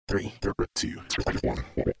Three, two, one.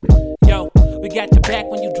 Yo, we got your back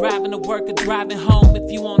when you driving to work or driving home.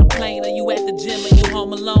 If you on a plane or you at the gym or you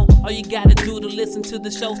home alone, all you gotta do to listen to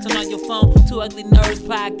the shows, turn on your phone. Two Ugly Nerds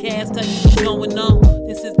podcast, tell you what's going on.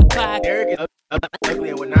 This is the podcast. Eric is ugly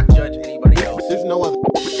and would not judge anybody else. There's no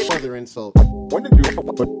other insult. When did you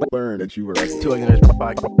learn that you were ugly? Two Ugly Nerds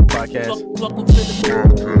podcast. Welcome to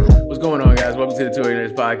the What's going on, guys? Welcome to the Two Ugly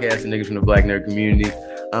Nerds podcast, the niggas from the Black Nerd community.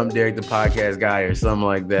 I'm Derek, the podcast guy, or something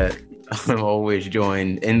like that. I'm always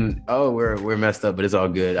joined, and we're messed up, but it's all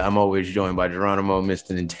good. I'm always joined by Geronimo,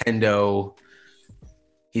 Mr. Nintendo.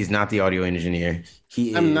 He's not the audio engineer.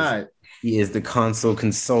 I'm not. He is the console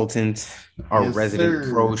consultant, our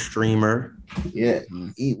resident pro streamer. Yeah.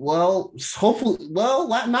 Well, hopefully,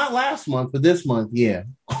 not last month, but this month, yeah.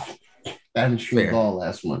 I haven't streamed all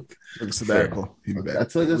last month. Took a sabbatical. I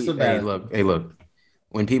took a sabbatical. Hey, look.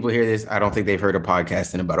 When people hear this, I don't think they've heard a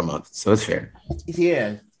podcast in about a month, so it's fair.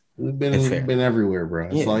 Yeah. We've been everywhere, bro.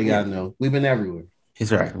 That's all you gotta know. We've been everywhere.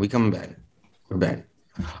 It's all right. We coming back. We're back.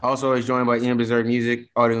 Also, he's joined by Ian Berserk Music,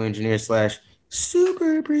 audio engineer /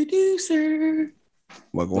 super producer.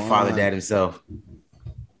 The father dad himself.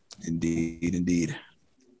 Indeed.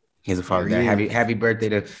 He's a father dad. Happy birthday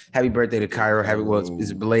to Cairo.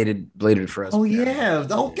 It's belated for us. Oh yeah.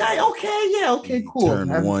 Okay, cool.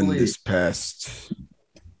 Turned one this past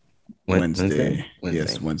Wednesday.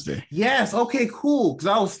 Yes, Wednesday. Yes. Okay, cool. Because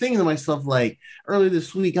I was thinking to myself, like, earlier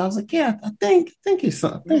this week, I was like, yeah, I think his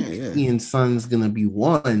son, Ian's son's gonna be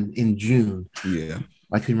 1 in June. Yeah.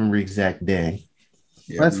 I couldn't remember the exact day.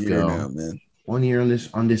 Yeah, Let's go, now, man. 1 year on this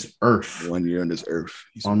earth. 1 year on this earth.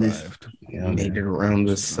 He survived. Made it around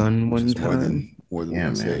the sun one time. More than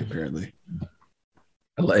Wednesday, apparently.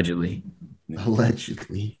 Allegedly.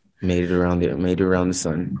 Made it around the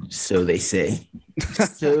sun. So they say.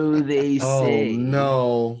 Oh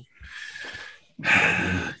no.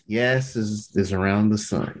 Yes, is around the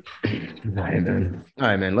sun. All right,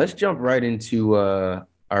 man. Let's jump right into our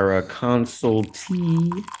console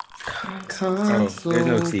tea. There's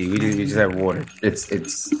no tea. We just have water.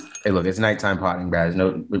 Hey, look, it's nighttime potting, guys.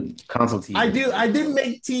 No console tea. I did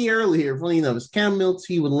make tea earlier. Funny enough, it's chamomile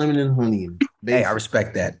tea with lemon and honey. Hey, I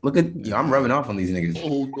respect that. Look at I'm rubbing off on these niggas.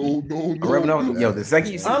 Oh no. I'm rubbing off. Yo, the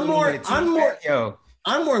second you see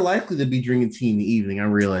I'm more likely to be drinking tea in the evening. I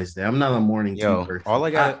realize that. I'm not a morning tea person. All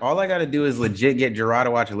I gotta do is legit get Gerard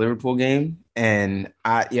to watch a Liverpool game, and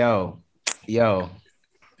I got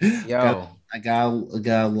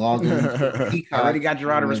logged in. I already got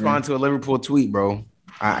Gerard to respond to a Liverpool tweet, bro.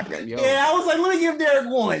 I was like, let me give Derek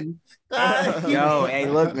one. Hey,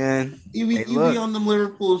 look, man. You be on them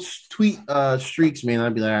Liverpool tweet streaks, man.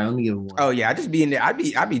 I'd be like, all right, let me give him one. Oh yeah, I just be in there. I'd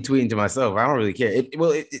be tweeting to myself. I don't really care.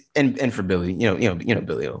 And for Billy, you know,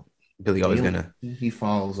 Billy always he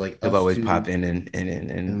follows like he'll always pop in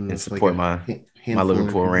and support like my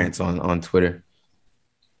Liverpool rants on Twitter.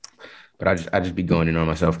 But I just be going in on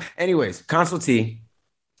myself. Anyways, console tea.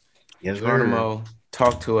 Yes, Geronimo,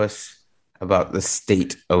 talk to us about the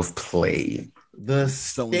state of play. The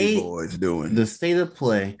Sony boys doing the state of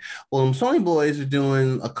play. Well, Sony boys are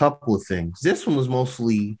doing a couple of things. This one was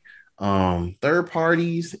mostly third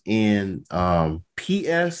parties and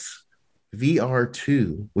PS VR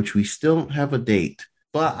 2, which we still don't have a date,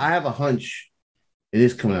 but I have a hunch it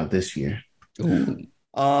is coming out this year. Ooh.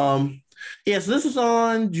 So this was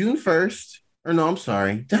on June 1st. Or no, I'm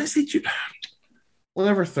sorry. Did I say June?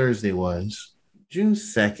 Whatever Thursday was. June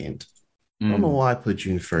 2nd. I don't know why I put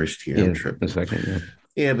June 1st here. I'm tripping. Second,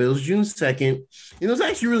 yeah, but it was June 2nd. It was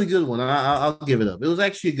actually a really good one. I'll give it up. It was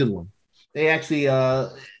actually a good one. They actually, I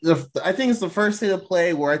think it's the first state of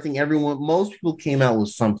play where I think most people came out with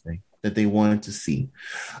something that they wanted to see.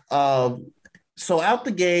 So out the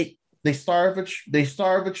gate, they start with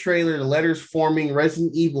a trailer, the letters forming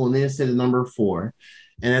Resident Evil, and then it said the number 4.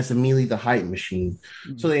 And that's immediately the hype machine.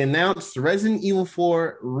 So they announced the Resident Evil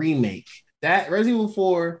 4 remake. That Resident Evil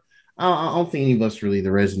 4, I don't think any of us really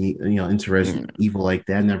into Resident Evil like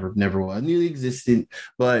that. Never was. Knew it existed,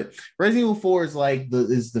 but Resident Evil 4 is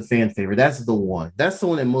is the fan favorite. That's the one. That's the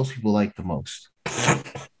one that most people like the most. So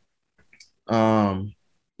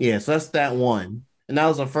that's that one. And that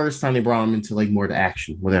was the first time they brought him into more the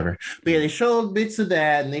action, whatever. But yeah, they showed bits of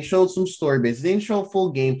that, and they showed some story bits. They didn't show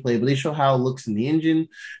full gameplay, but they showed how it looks in the engine.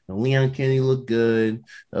 And Leon Kennedy looked good.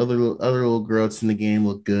 The other little girls in the game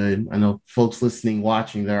look good. I know folks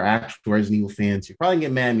watching, that are actual Resident Evil fans. You probably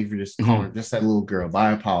get mad at me for just calling her just that little girl, but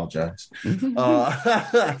I apologize. But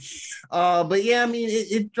yeah, I mean,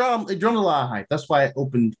 it drummed a lot of hype. That's why I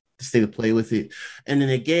opened the state of play with it. And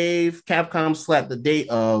then Capcom slapped the date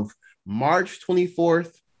of March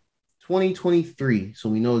 24th, 2023. So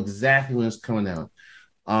we know exactly when it's coming out.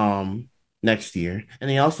 next year. And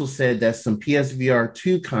they also said that some PSVR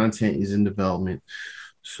 2 content is in development.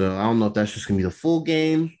 So I don't know if that's just gonna be the full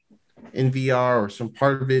game in VR or some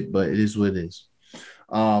part of it, but it is what it is.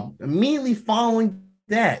 Immediately following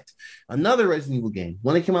that, another Resident Evil game,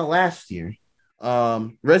 one that came out last year,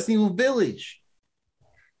 Resident Evil Village.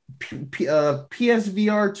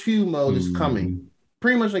 PSVR 2 mode is coming.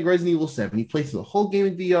 Pretty much like Resident Evil 7. You play the whole game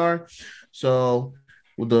in VR. So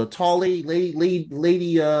with the tall lady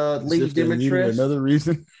Dimitrescu. Another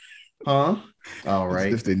reason. Huh? All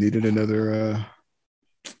right. If they needed another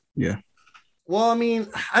yeah. Well, I mean,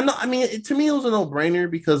 to me it was a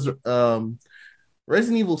no-brainer because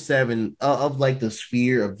Resident Evil 7 of like the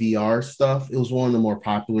sphere of VR stuff, it was one of the more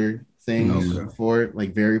popular things for it,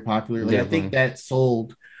 like very popular. Like I think that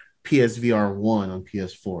sold PSVR 1 on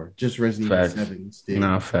PS4, just Resident Evil 7 instead.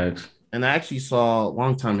 No, facts. And I actually saw a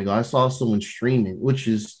long time ago, I saw someone streaming, which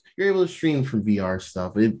is you're able to stream from VR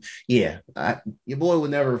stuff. Your boy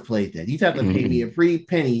would never have played that. You'd have to pay me a pretty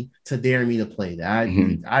penny to dare me to play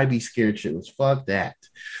that. I'd be scared shitless. Fuck that.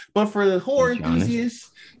 But for the horror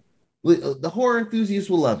enthusiasts, the horror enthusiasts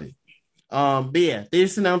will love it. But yeah, they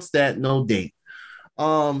just announced that no date.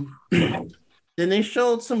 Then they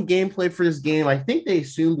showed some gameplay for this game. I think they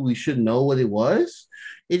assumed we should know what it was.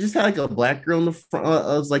 It just had like a black girl in the front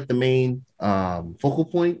as like the main focal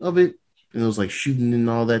point of it. And it was like shooting and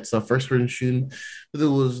all that stuff, first person shooting. But it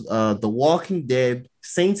was The Walking Dead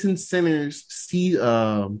Saints and Sinners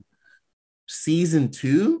season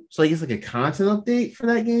 2. So I guess like a content update for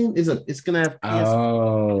that game. It's gonna have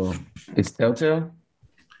it's Telltale?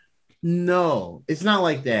 No, it's not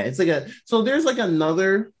like that. It's like there's like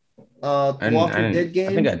another Walking Dead game.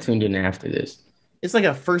 I think I tuned in after this. It's like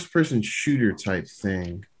a first person shooter type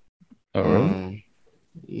thing. Oh, really?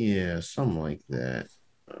 Yeah, something like that.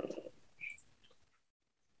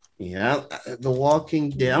 Yeah, The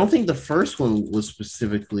Walking Dead. I don't think the first one was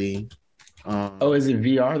specifically. Is it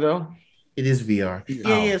VR though? It is VR.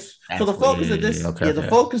 Yes. So the focus of this, the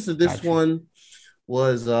focus of this one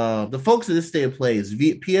was the focus of this state of play is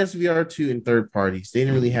PSVR 2 and third parties. They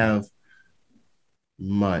didn't really have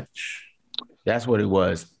much. That's what it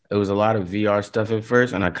was. It was a lot of VR stuff at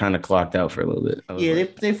first, and I kind of clocked out for a little bit. Yeah,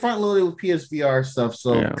 they front loaded with PSVR stuff,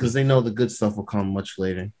 so because they know the good stuff will come much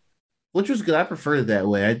later, which was good. I preferred it that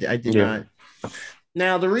way. I did not.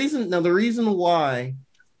 Now the reason why,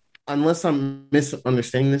 unless I'm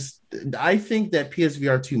misunderstanding this, I think that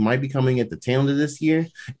PSVR 2 might be coming at the tail end of this year,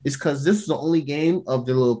 is because this is the only game of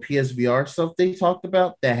the little PSVR stuff they talked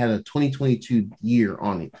about that had a 2022 year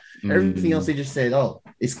on it. Everything else they just said,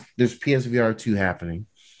 there's PSVR 2 happening.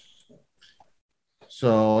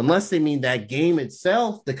 So unless they mean that game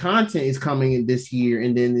itself, the content is coming in this year,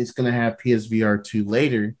 and then it's going to have PSVR 2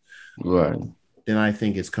 later, right? Then I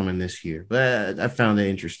think it's coming this year. But I found that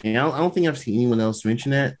interesting. I don't think I've seen anyone else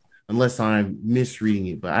mention that, unless I'm misreading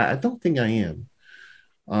it. But I don't think I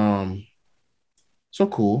am. So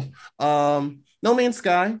cool. No Man's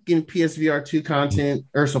Sky getting PSVR 2 content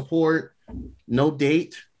or support. No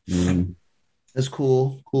date. That's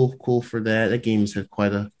cool. Cool for that. That game's had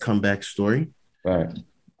quite a comeback story. Right.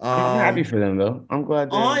 I'm happy for them though. I'm glad.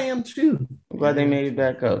 I am too. I'm glad they made it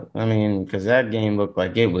back up. I mean, because that game looked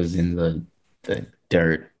like it was in the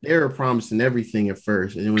dirt. They were promising everything at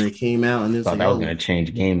first, and then when it came out, and it was thought that was gonna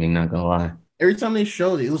change gaming. Not gonna lie. Every time they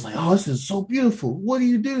showed it, it was like, "Oh, this is so beautiful. What do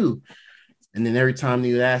you do?" And then every time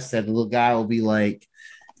you ask that, the little guy will be like,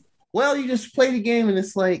 "Well, you just play the game," and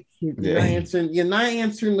it's like you're not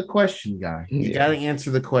answering the question, guy. You got to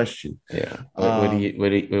answer the question. Yeah.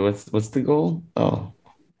 What's the goal? Oh,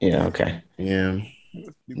 yeah. Okay. Yeah.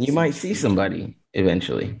 You might see somebody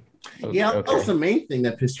eventually. Okay, that was the main thing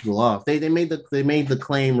that pissed people off. They made the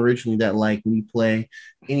claim originally that like when you play,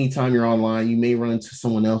 anytime you're online, you may run into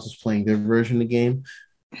someone else who's playing their version of the game.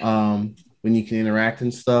 When you can interact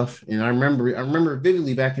and stuff. And I remember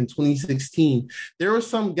vividly back in 2016, there was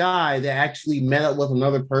some guy that actually met up with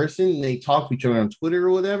another person and they talked to each other on Twitter or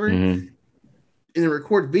whatever. And they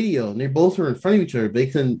record video and they both were in front of each other. They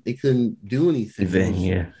couldn't do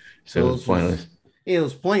anything. So it was pointless. It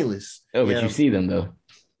was pointless. Oh, but you see them though.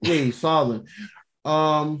 Yeah, you saw them.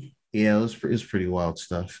 It was pretty wild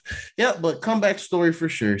stuff. Yeah, but comeback story for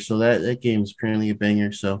sure. So that game is apparently a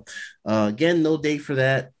banger. So again, no date for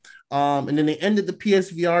that. And then they ended the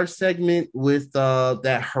PSVR segment with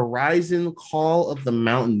that Horizon Call of the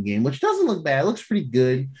Mountain game, which doesn't look bad. It looks pretty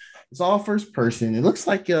good. It's all first person. It looks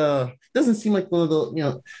like it doesn't seem like one of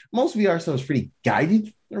the, most VR stuff is pretty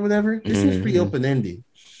guided or whatever. This seems pretty open-ended.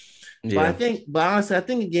 Yeah. But honestly, I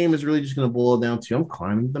think the game is really just going to boil down to I'm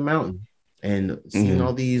climbing the mountain. and seeing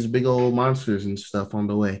all these big old monsters and stuff on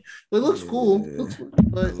the way. But it looks cool.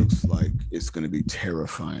 But it looks like it's going to be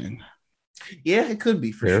terrifying. Yeah, it could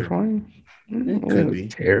be for terrifying. Sure. It could be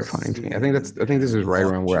terrifying to me. I think this is right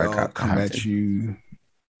around where I come at you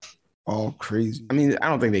all crazy. I mean, I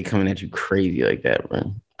don't think they coming at you crazy like that,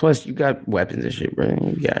 bro. Plus, you got weapons and shit, bro.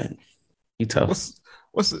 You tough.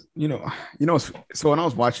 What's so when I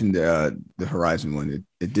was watching the Horizon one,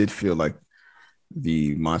 it did feel like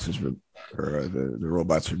the monsters were or the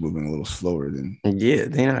robots are moving a little slower than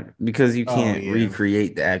they not because you can't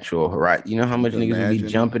recreate the actual Horizon. You know how much niggas will be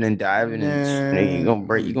jumping and diving and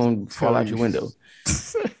you're gonna fall out your window.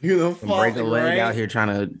 You're gonna break a leg out here trying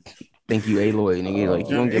to think you Aloy, nigga. Like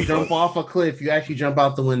you don't jump off a cliff, you actually jump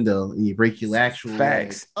out the window and you break your actual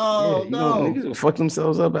facts. Leg. Oh no, niggas will fuck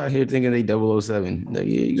themselves up out here thinking they 007. Like,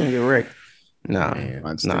 you're gonna get wrecked. Nah. In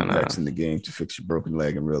the game to fix your broken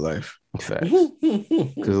leg in real life. Facts.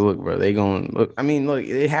 Because look, bro, they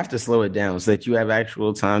have to slow it down so that you have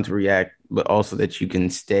actual time to react, but also that you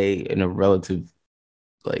can stay in a relative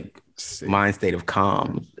mind state of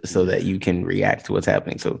calm so that you can react to what's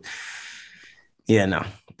happening. So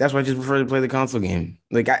that's why I just prefer to play the console game.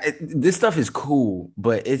 This stuff is cool,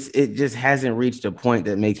 but it just hasn't reached a point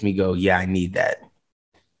that makes me go, yeah, I need that.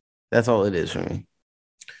 That's all it is for me.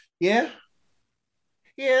 Yeah,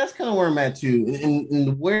 that's kind of where I'm at too.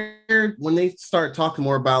 And where when they start talking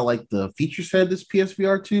more about like the feature set of this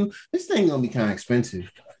PSVR 2, this thing gonna be kind of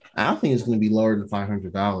expensive. I don't think it's gonna be lower than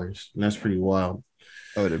 $500, and that's pretty wild.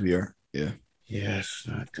 Oh, the VR, yeah. Yeah, it's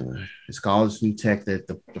not gonna. It's got all this new tech that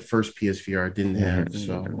the first PSVR didn't have,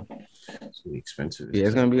 so it's gonna be expensive. Yeah,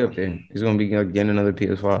 it's gonna be up there. It's gonna be getting another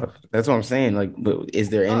PS5. That's what I'm saying. Like, but is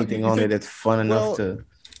there anything on there that's fun enough to?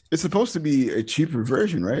 It's supposed to be a cheaper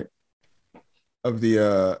version, right? Of the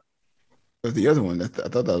other one. I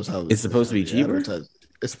thought that was how it's supposed to be cheaper.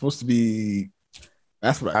 It's supposed to be.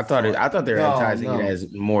 That's what I thought. I thought they were advertising it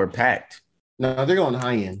as more packed. No, they're going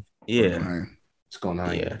high end. Yeah, it's going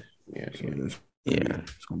high end. Yeah. It's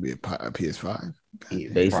gonna be a PS5.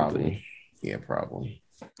 Basically. Probably.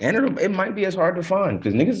 And it might be as hard to find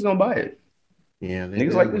because niggas is gonna buy it. Yeah,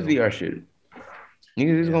 niggas like this VR shit.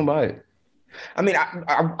 Niggas is gonna buy it. I mean,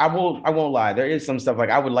 I won't lie. There is some stuff like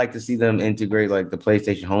I would like to see them integrate like the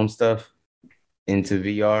PlayStation Home stuff into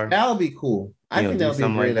VR. That would be cool. I think that would be a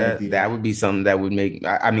great idea. That would be something that would make.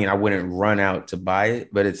 I mean, I wouldn't run out to buy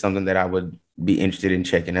it, but it's something that I would be interested in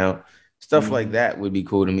checking out. Stuff like that would be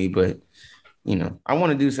cool to me, but I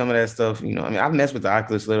want to do some of that stuff. I mean, I've messed with the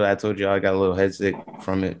Oculus a little. I told you I got a little head sick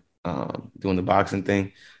from it, doing the boxing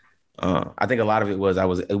thing. I think a lot of it was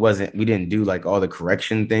we didn't do like all the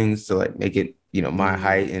correction things to like make it, my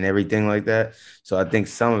height and everything like that. So I think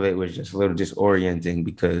some of it was just a little disorienting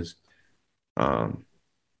because my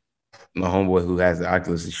homeboy who has the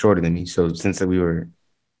Oculus is shorter than me. So since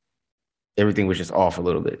everything was just off a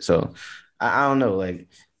little bit. So I don't know, like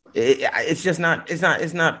it's just not,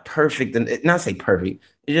 it's not perfect. And not say perfect.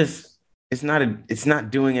 It's not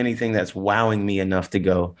doing anything that's wowing me enough to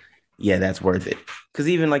go, yeah, that's worth it. Because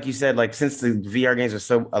even like you said, like since the VR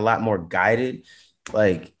games are a lot more guided,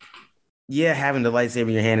 like, yeah, having the lightsaber in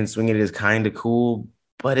your hand and swinging it is kind of cool,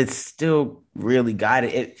 but it's still really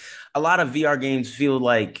guided. A lot of VR games feel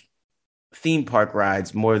like theme park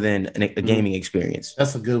rides more than a gaming experience.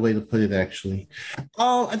 That's a good way to put it, actually.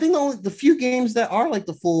 I think the few games that are like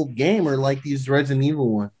the full game are like these Resident Evil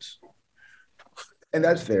ones. And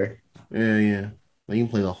that's fair. Yeah. You can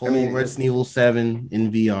play the whole Resident Evil 7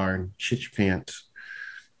 in VR and shit your pants.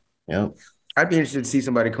 Yep. I'd be interested to see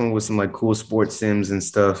somebody come with some like cool sports sims and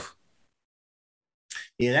stuff.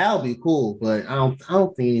 Yeah, that would be cool, but I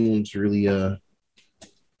don't think anyone's really VR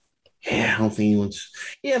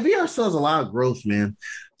still has a lot of growth, man.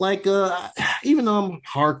 Like even though I'm a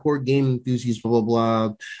hardcore game enthusiast, blah blah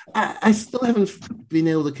blah, I still haven't been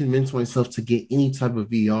able to convince myself to get any type of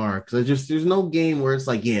VR because there's no game where it's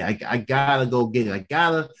like, yeah, I gotta go get it. I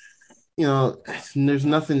gotta, there's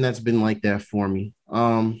nothing that's been like that for me.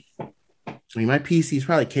 I mean, my PC is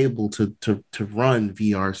probably capable to run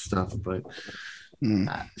VR stuff, but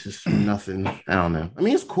just nothing. I don't know. I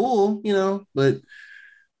mean, it's cool, but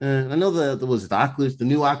I know the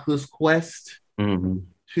new Oculus Quest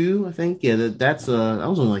 2, I think. Yeah, that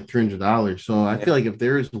was only like $300. So I feel like if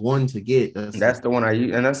there is one to get, that's the one I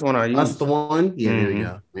use, and that's the one I use. That's the one. Yeah, there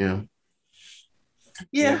you go.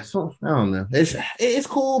 Yeah. So I don't know. It's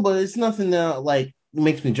cool, but it's nothing that like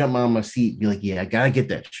makes me jump out of my seat and be like, yeah, I gotta get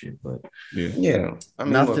that shit. But yeah, I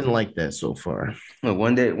mean, nothing like that so far. Look,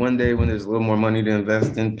 one day when there's a little more money to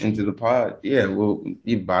invest into the pod,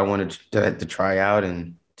 you buy one to try out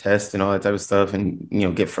and test and all that type of stuff,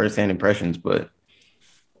 and get firsthand impressions. But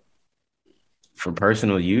for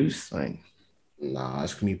personal use, like, nah,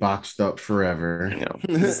 it's gonna be boxed up forever.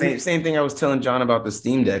 Same thing I was telling John about the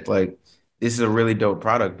Steam Deck. Like, this is a really dope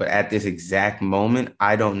product, but at this exact moment,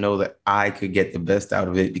 I don't know that I could get the best out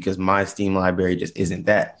of it because my Steam library just isn't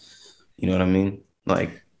that. You know what I mean?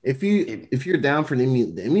 Like, if you're down for the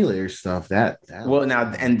emulator stuff, that well,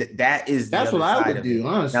 now, and that's what I would do,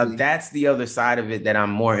 honestly. Now that's the other side of it that I'm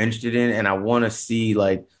more interested in, and I want to see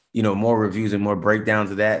like more reviews and more breakdowns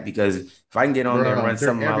of that, because if I can get on there and run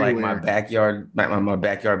some of my backyard my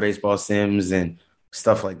backyard baseball sims and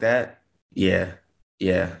stuff like that, I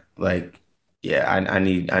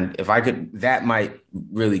need if I could, that might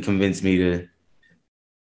really convince me to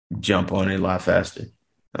jump on it a lot faster.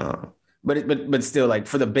 But still, like,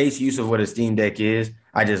 for the base use of what a Steam Deck is,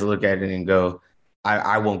 I just look at it and go,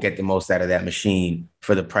 I won't get the most out of that machine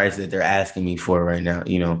for the price that they're asking me for right now,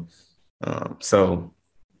 so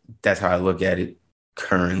that's how I look at it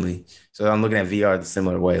currently. So I'm looking at VR the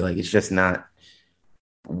similar way. Like, it's just not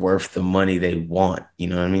worth the money they want. You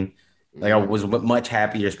know what I mean? Like, I was much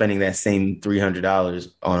happier spending that same $300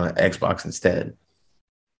 on an Xbox instead.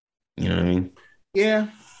 You know what I mean? Yeah.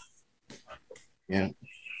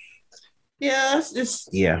 It's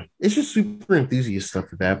just super enthusiast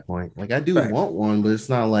stuff at that point. Like, I do want one, but it's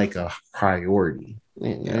not like a priority.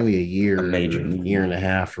 Maybe a year, year and a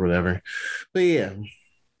half or whatever. But yeah.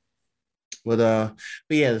 But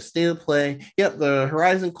yeah, the state of play. Yep, the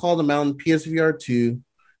Horizon Call the Mountain PSVR 2.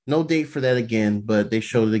 No date for that again, but they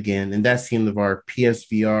showed it again, and that's the end of our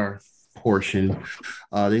PSVR portion.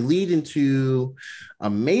 They lead into a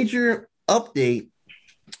major update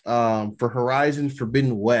for Horizon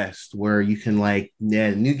Forbidden West, where you can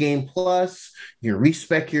add New Game Plus, you can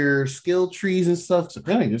respec your skill trees and stuff. So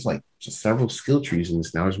apparently there's just several skill trees in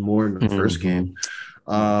this now. There's more in the first game.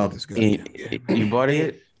 You bought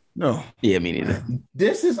it? No. Yeah, me neither.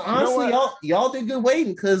 This is honestly, y'all did good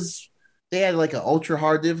waiting, because they had an ultra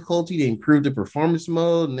hard difficulty. They improved the performance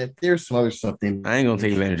mode, and if there's some other stuff, I ain't gonna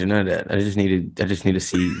take advantage of none of that. I just need to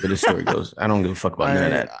see where the story goes. I don't give a fuck about none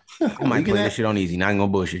of that. I might play this shit on easy. Not gonna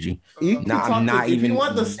bullshit you. If you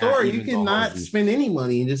want the story, you cannot spend any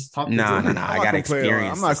money and just talk. No. I gotta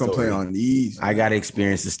experience. I'm not gonna play on easy. I gotta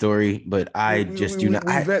experience the story, but I just do not.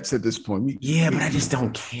 We're vets at this point. But I just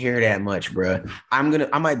don't care that much, bro. I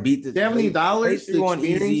might beat the $70 on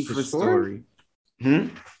easy for story.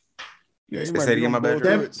 Yeah,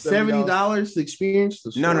 $70 to experience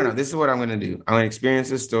the story. No. This is what I'm gonna do. I'm gonna experience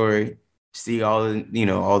the story, see all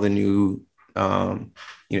the new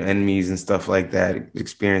enemies and stuff like that,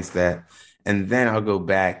 experience that, and then I'll go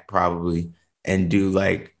back probably and do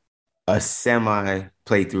like a semi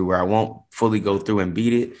playthrough where I won't fully go through and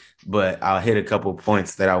beat it, but I'll hit a couple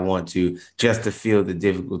points that I want to, just to feel the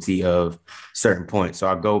difficulty of certain points. So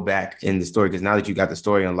I'll go back in the story, because now that you got the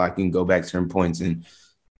story unlocked, you can go back certain points and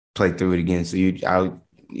play through it again. So you go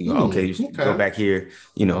back here,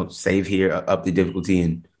 save here, up the difficulty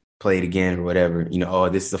and play it again or whatever.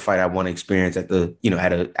 This is a fight I want to experience at the,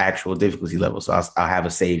 at an actual difficulty level. So I'll have a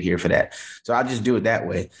save here for that. So I'll just do it that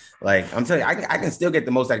way. Like, I'm telling you, I can still get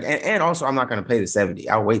the most. And also, I'm not going to pay the 70.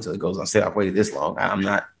 I'll wait till it goes on sale. I've waited this long. I'm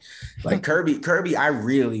not like Kirby. I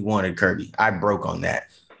really wanted Kirby. I broke on that.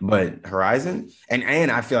 But Horizon,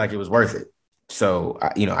 and I feel like it was worth it. So,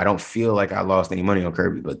 I don't feel like I lost any money on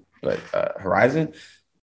Kirby, but Horizon,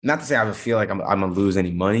 not to say I feel like I'm going to lose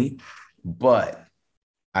any money, but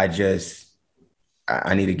I need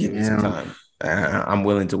to give it some time. I'm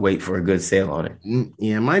willing to wait for a good sale on it.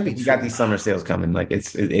 Yeah, it might be. You got these summer sales coming. Like,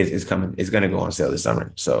 it's coming. It's going to go on sale this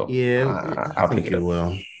summer. So yeah, I'll pick it up.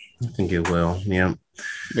 Will. I think it will. Yeah.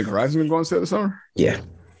 Think Horizon going to go on sale this summer? Yeah.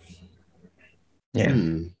 Yeah,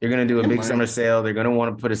 they're gonna do a big summer sale. They're gonna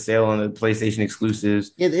want to put a sale on the PlayStation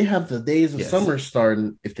exclusives. Yeah, they have the days of summer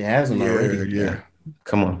starting if they hasn't already. Yeah,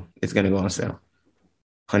 come on, it's gonna go on sale,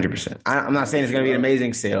 100%. I'm not saying it's gonna be an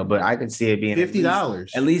amazing sale, but I could see it being $50,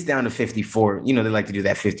 at least down to $54. They like to do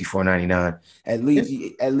that $54.99. At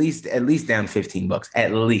least down $15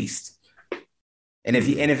 at least. And if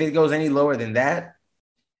it goes any lower than that,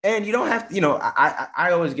 and you don't have to,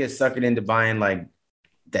 I always get suckered into buying like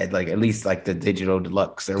that, like at least like the digital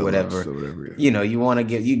deluxe or whatever. You want to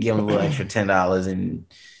give them a little extra $10, and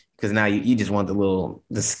because now you just want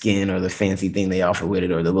the skin or the fancy thing they offer with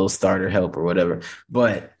it, or the little starter help or whatever.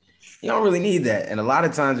 But you don't really need that. And a lot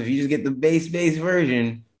of times, if you just get the base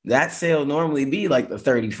version, that sale normally be like the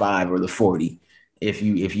 35 or the 40 if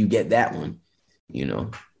you get that one.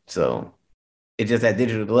 So it's just that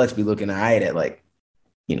digital deluxe be looking at like,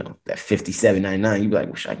 that $57.99. You'd be like,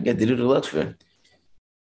 wish I could get digital deluxe for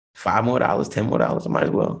 $5 more, $10 more, I might as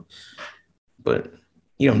well. But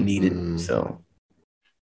you don't need it. So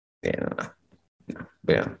yeah.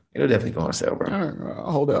 But yeah, it'll definitely go on sale, bro. All right,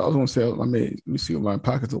 I'll hold out. I was gonna say, let me see what my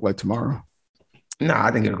pockets look like tomorrow. No,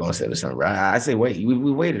 I think it'll go on sale this summer, bro. I say wait. We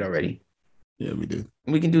waited already. Yeah, we did.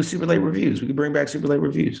 We can do super late reviews. We can bring back super late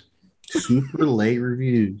reviews. Super late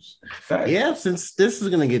reviews. Fact. Yeah, since this is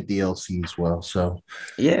gonna get DLC as well, so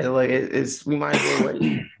Yeah, like it's we might as well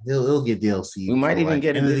wait. it'll get DLC. We might for, even like,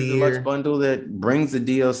 get a end of the deluxe year. bundle that brings the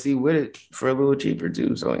DLC with it for a little cheaper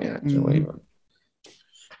too. So yeah, so wait.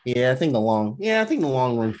 Yeah, I think the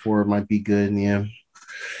long run for it might be good. Yeah,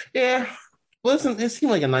 yeah. Listen, it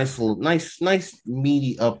seemed like a nice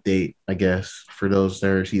meaty update, I guess, for those that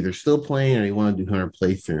are either still playing or they want to do 100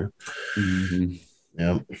 playthrough. Mm-hmm.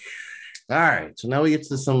 Yeah. All right, so now we get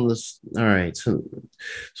to some of this. All right, so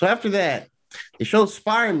after that, they showed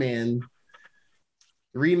Spider-Man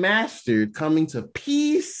remastered coming to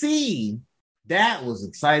PC. That was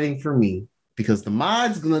exciting for me because the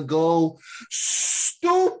mod's gonna go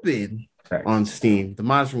stupid on Steam. The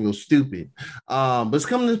mod's gonna go stupid. But it's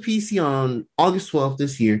coming to PC on August 12th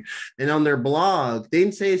this year. And on their blog, they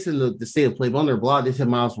didn't say it's in the state of play, but on their blog, they said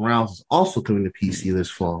Miles Morales is also coming to PC this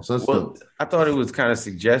fall. So that's dope. I thought it was kind of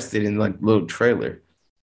suggested in like little trailer.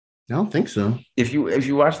 I don't think so. If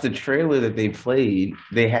you watch the trailer that they played,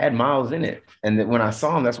 they had Miles in it, and then when I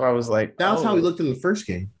saw him, that's why I was like, That was how he looked in the first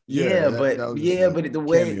game. But the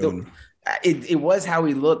way it was how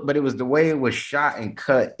he looked, but it was the way it was shot and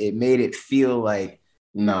cut. It made it feel like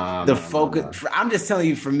focus. I'm just telling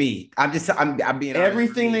you, for me, I'm being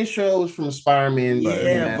everything they showed was from Spider-Man.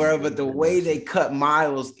 Yeah, bro. But the way they cut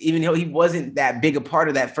Miles, even though he wasn't that big a part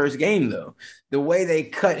of that first game, though, the way they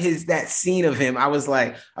cut that scene of him, I was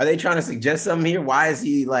like, are they trying to suggest something here? Why is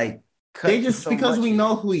he like? They just because we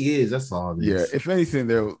know who he is. That's all. Yeah. If anything,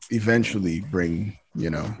 they'll eventually bring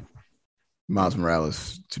Miles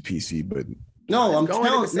Morales to PC, but no, I'm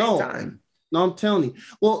telling you.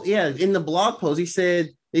 Well, yeah, in the blog post,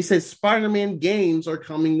 they said Spider-Man games are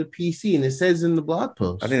coming to PC, and it says in the blog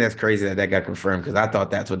post. I think that's crazy that got confirmed because I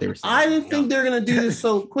thought that's what they were saying. I didn't think they're gonna do this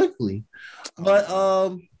so quickly, but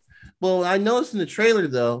well, I noticed in the trailer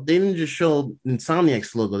though they didn't just show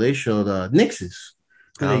Insomniac's logo; they showed Nixxes,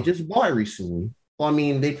 and they just bought it recently. Well, I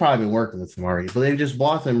mean, they've probably been working with them already, but they just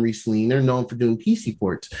bought them recently, and they're known for doing PC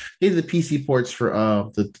ports. They did the PC ports for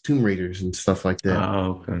the Tomb Raiders and stuff like that.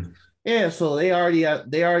 Oh, okay. Yeah, so they already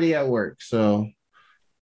at work. So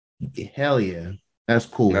hell yeah, that's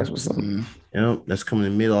cool. That's what's up. Yep, that's coming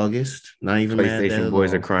in mid-August. Not even PlayStation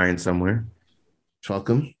boys are crying somewhere. Fuck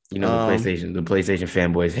them. You know the PlayStation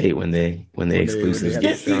fanboys hate when they exclusives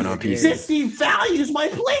get thrown on PC. Steve values my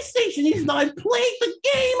PlayStation. He's not played the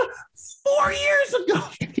game 4 years ago.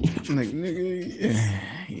 Like,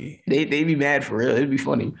 nigga, they be mad for real. It'd be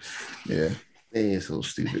funny. Yeah. It's so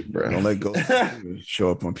stupid, bro. Don't let Ghost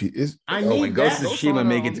show up on PC. When Ghost of Tsushima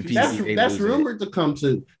make it to PC, that's rumored to come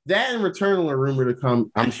to that, and Returnal are rumored to come.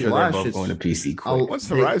 I'm sure they're both going to PC quick. Once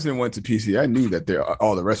Horizon went to PC, I knew that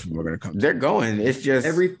all the rest of them were going to come. They're going. It's just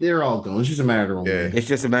they're all going. It's just a matter of It's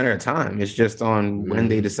just a matter of time. It's just on when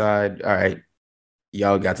they decide. All right,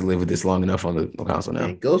 y'all got to live with this long enough on the console now.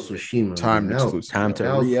 Ghost of Tsushima. Time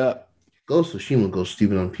to re-up. Ghost of Tsushima goes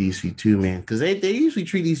stupid on PC too, man. Because they usually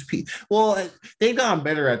treat these they've gotten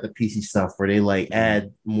better at the PC stuff where they like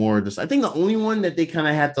add more of this. I think the only one that they kind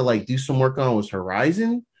of had to like do some work on was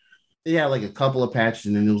Horizon. They had like a couple of patches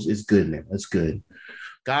and then it's good now. It's good.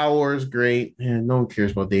 God of War is great. Man, no one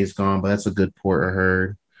cares about Days Gone, but that's a good port I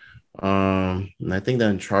heard. And I think the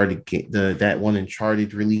Uncharted that one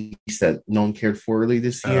Uncharted release that no one cared for early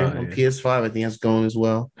this year on PS5, I think that's going as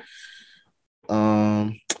well.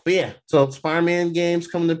 But yeah, so Spider-Man games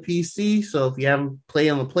coming to PC. So if you haven't played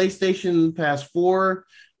on the PlayStation in the past 4-5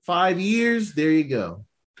 years, there you go.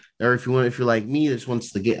 Or if you're like me, that just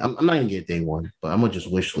wants to get, I'm not gonna get day one, but I'm gonna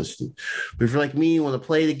just wish list it. But if you're like me, you want to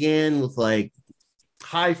play it again with like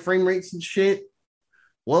high frame rates and shit,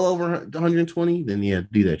 well over 120, then yeah,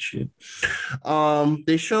 do that shit.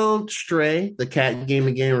 They showed Stray, the cat game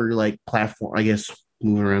again, where you're like platform, I guess,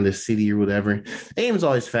 moving around this city or whatever. The game is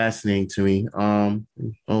always fascinating to me. I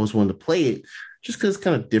always wanted to play it just because it's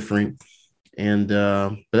kind of different. And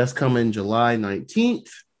but that's coming July 19th.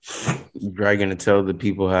 You're going to tell the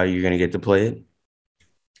people how you're going to get to play it?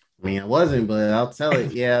 I mean, I wasn't, but I'll tell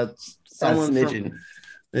it. Yeah, someone snitching.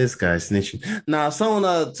 This guy's snitching. Nah,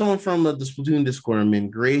 someone from the Splatoon Discord I'm in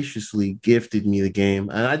graciously gifted me the game,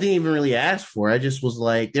 and I didn't even really ask for it. I just was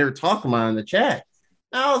like, they were talking about it in the chat.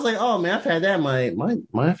 I was like, oh man, I've had that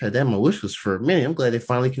I've had that in my wish list for a minute. I'm glad they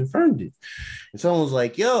finally confirmed it. And someone was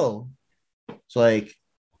like, yo, it's like,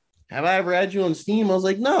 have I ever had you on Steam? I was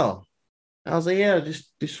like, no. I was like, yeah,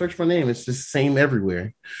 just search my name. It's the same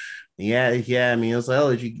everywhere. Yeah. I mean, it was like,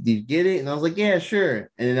 oh, did you get it? And I was like, yeah, sure.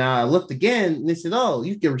 And then I looked again, and they said, oh,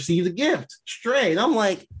 you can receive the gift straight. I'm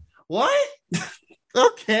like, what?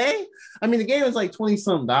 Okay. I mean, the game is like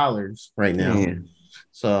 $20-some right now. Yeah.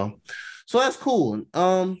 So that's cool.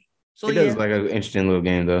 So it does like an interesting little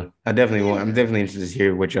game though. I'm definitely interested to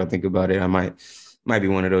hear what y'all think about it. I might be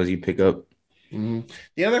one of those you pick up. Mm-hmm.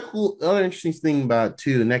 The other interesting thing about it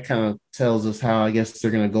too, and that kind of tells us how I guess they're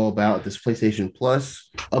gonna go about this PlayStation Plus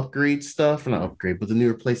upgrade stuff, not upgrade, but the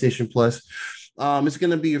newer PlayStation Plus. It's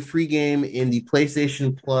gonna be a free game in the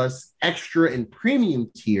PlayStation Plus Extra and Premium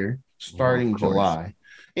tier starting July.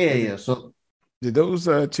 Yeah. So did those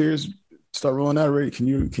tiers start rolling out already? Can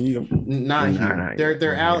you not here?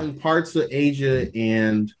 They're out in parts of Asia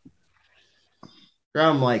and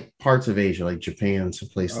around like parts of Asia, like Japan, some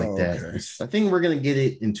place like that. Okay. I think we're gonna get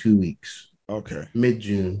it in 2 weeks. Okay.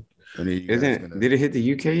 Mid-June. Did it hit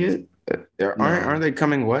the UK yet? Aren't they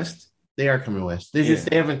coming west? They are coming west. They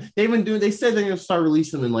said they're gonna start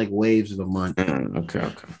releasing them in like waves of a month. Okay.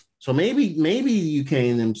 So maybe the UK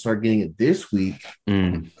and them start getting it this week.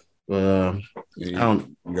 You guys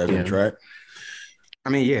gonna try it? I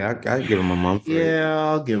mean, yeah, I give them a month.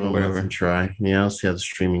 I'll give them a month and try. Yeah, I'll see how the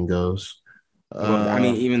streaming goes. Well, I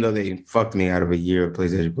mean, even though they fucked me out of a year of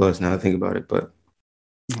PlayStation Plus, now I think about it, but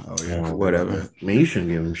whatever. I mean, you shouldn't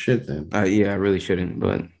give them shit then. Yeah, I really shouldn't,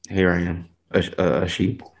 but here I am, a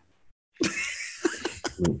sheep.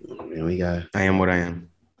 I am what I am.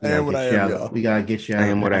 We gotta get you out. I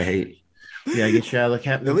am what I hate. We gotta get you out of the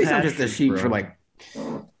cap. At least I'm just a sheep for like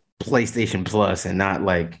PlayStation Plus and not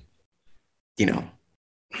like,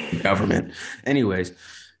 government. Anyways,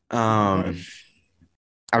 I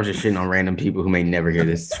was just shitting on random people who may never hear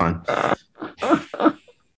this. It's fine.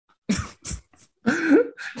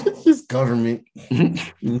 Just government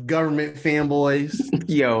fanboys.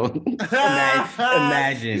 Yo,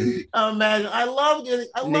 imagine. I love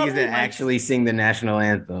niggas that actually sing the national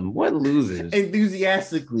anthem. What losers?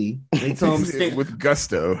 Enthusiastically. They tell them with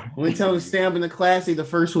gusto. When they tell them stand up in the class, they the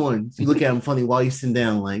first one. You look at them funny while you sit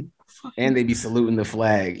down, like. And they be saluting the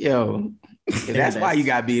flag. Yo, that's why you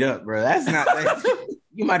got beat up, bro. That's not.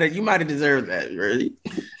 You might have deserved that, really.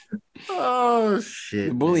 Oh shit!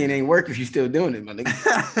 The bullying ain't work if you're still doing it, my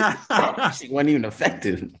nigga. Shit wasn't even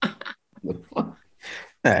effective. All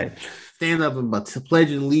right. Stand up and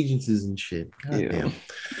pledging allegiances and shit. Damn.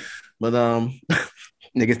 But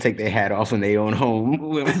niggas take their hat off when they own home.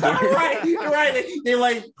 right. They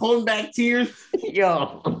like pulling back tears.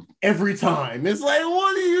 Yo, every time it's like,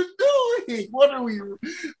 what are you doing? What are we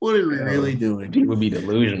really doing? People be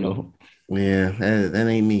delusional. Yeah, that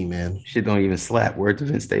ain't me, man. Shit don't even slap. Word to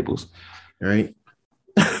Vince Staples. Right?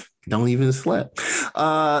 Don't even slap.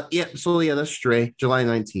 That's Stray, July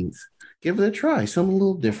 19th. Give it a try. Something a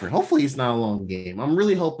little different. Hopefully it's not a long game. I'm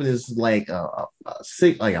really hoping it's like a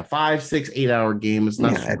 5, 6, 8 hour game. It's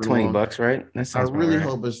not at $20, right? I really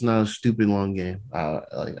hope it's not a stupid long game. I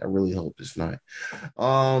really hope it's not.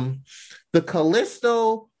 The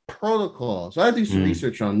Callisto Protocol. So I do some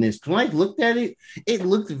research on this. When I looked at it, it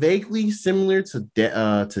looked vaguely similar to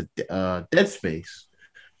Dead Space.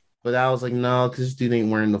 But I was like, no, because this dude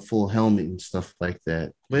ain't wearing the full helmet and stuff like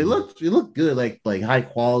that. But it looked good, like high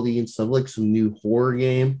quality and stuff, like some new horror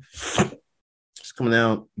game. It's coming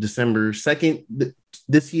out December 2nd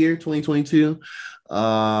this year, 2022.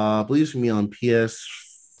 I believe it's gonna be on PS.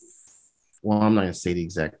 Well, I'm not gonna say the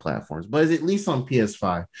exact platforms, but it's at least on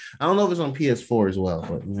PS5. I don't know if it's on PS4 as well,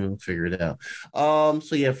 but we'll figure it out.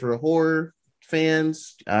 So yeah, for horror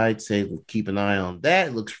fans, I'd say keep an eye on that.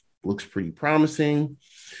 It looks pretty promising.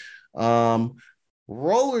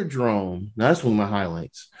 Roller Drome. Now, that's one of my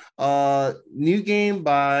highlights. New game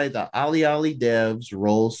by the Ali devs,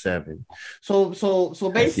 Roll 7. So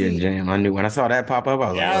basically, jam. I knew when I saw that pop up,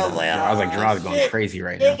 I was like, Gerard's going crazy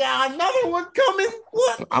right now. They got another one coming.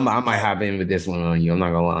 What? I might hop in with this one on you. I'm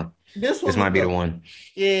not gonna lie. This might be the one.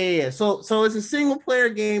 Yeah. So it's a single player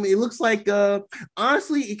game. It looks like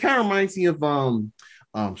honestly, it kind of reminds me of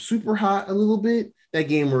Super Hot a little bit. That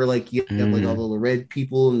game where like you have like all the red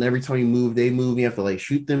people, and every time you move, they move. You have to like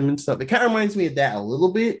shoot them and stuff. It kind of reminds me of that a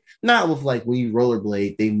little bit. Not with like when you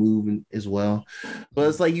rollerblade, they move as well. But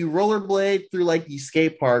it's like you rollerblade through like these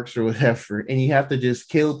skate parks or whatever, and you have to just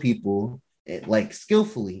kill people like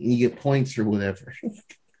skillfully, and you get points or whatever.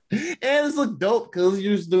 And this look dope because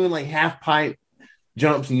you're just doing like half pipe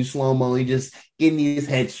jumps and you slow mo, you just getting these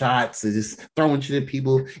headshots and just throwing shit at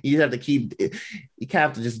people. You have to keep it. You kind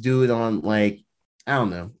of have to just do it on like. I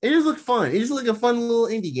don't know. It just looked fun. It just looked like a fun little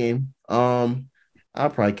indie game. I'll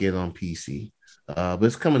probably get it on PC. But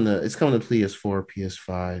it's coming to PS4,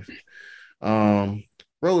 PS5.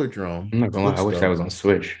 Roller Drome. I'm not gonna lie, I wish that was on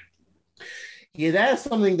Switch. Yeah, that's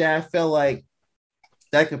something that I felt like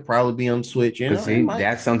that could probably be on Switch. You know, See,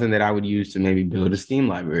 that's something that I would use to maybe build a Steam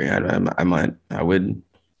library. I would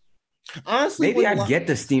honestly, maybe I'd get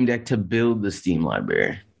the Steam Deck to build the Steam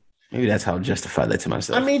library. Maybe that's how I'll justify that to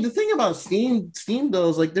myself. I mean, the thing about Steam though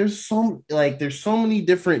is like there's so many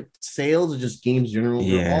different sales of just games in general.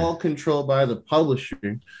 Yeah. They're all controlled by the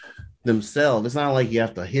publisher themselves. It's not like you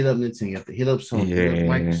have to hit up Nintendo, you have to hit up Sony, hit up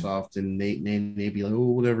Microsoft, and they be like,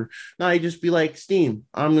 oh, whatever. No, you just be like, Steam,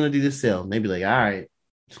 I'm gonna do this sale. And they be like, all right.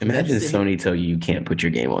 Imagine Sony tell you can't put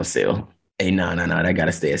your game on sale. Hey, no, that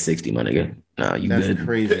gotta stay at 60, my nigga. No, you That's good.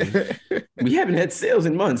 Crazy. We haven't had sales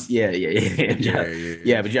in months. Yeah.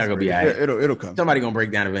 Yeah, but y'all gonna be all right. It'll come. Somebody gonna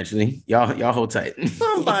break down eventually. Y'all hold tight.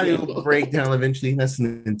 Somebody will break down eventually. That's a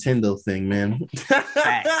Nintendo thing, man.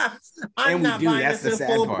 I'm not buying this at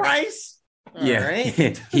full price. Yeah,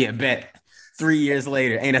 right? Yeah, bet. 3 years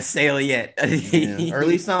later, ain't a sale yet. Yeah. Or at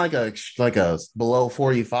least not like a below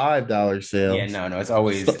 $45 sale. Yeah, no, it's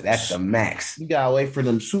always that's the max. You gotta wait for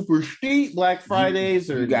them super steep Black Fridays,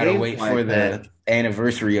 you gotta wait for the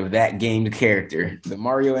anniversary of that game's character. The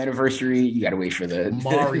Mario anniversary, you gotta wait for the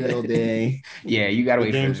Mario Day. Yeah, you gotta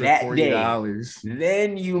wait for that $40. Day.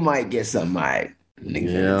 Then you might get something.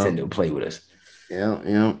 Nintendo play with us.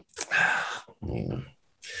 Yeah.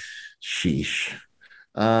 Sheesh.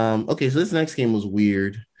 Okay, so this next game was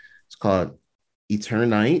weird. It's called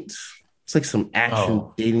Eternite. It's like some action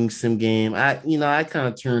dating sim game. I kind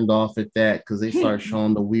of turned off at that because they started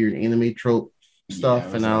showing the weird anime trope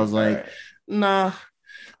stuff, and I was like, nah,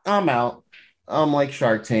 I'm out. I'm like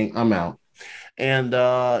Shark Tank. I'm out. And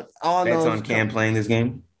all I know on Cam playing this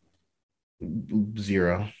game?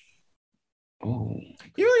 0. Oh,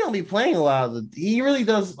 he really don't be playing a lot of he really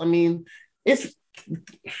does. I mean,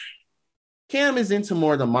 Cam is into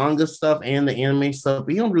more of the manga stuff and the anime stuff,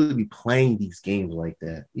 but he don't really be playing these games like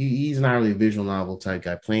that. He's not really a visual novel type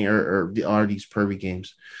guy playing or these pervy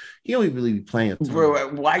games. He don't really be playing.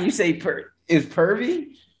 Bro, why you say is pervy?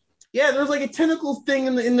 Yeah, there's like a tentacle thing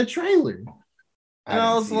in the trailer, and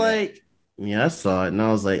I was like, yeah, I saw it, and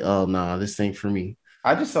I was like, oh no, nah, this ain't for me.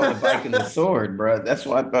 I just saw the bike and the sword, bro. That's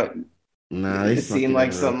why I thought. Nah, it seemed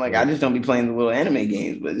like something like I just don't be playing the little anime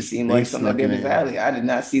games, but it seemed like something like Baby Valley. I did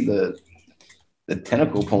not see the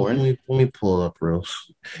tentacle porn. Let me pull it up, Rose.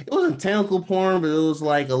 It wasn't tentacle porn, but it was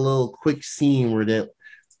like a little quick scene where that.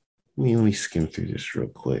 Let me skim through this real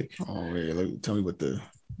quick. Oh wait, tell me what the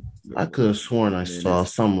I could have sworn I saw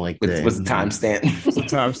something like that. What's the timestamp? What's the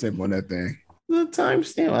timestamp on that thing? The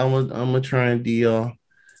timestamp. I'm gonna try and deal.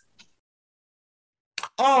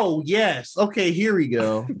 Oh yes. Okay, here we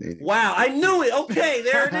go. Wow, I knew it. Okay,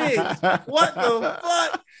 there it is. What the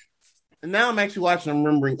fuck? And now I'm actually watching. I'm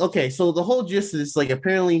remembering. Okay, so the whole gist is like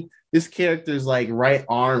apparently this character's like right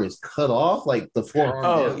arm is cut off, like the forearm.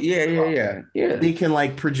 Oh yeah. They can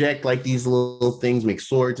like project like these little things, make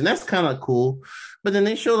swords, and that's kind of cool. But then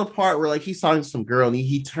they show the part where like he's talking to some girl and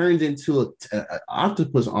he turns into an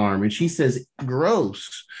octopus arm, and she says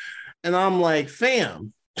 "gross," and I'm like,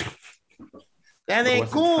 "Fam, that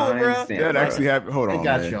ain't cool, bro." That actually happened. Hold on, I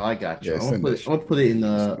got you. I'm gonna put it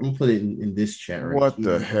in this chat. Right what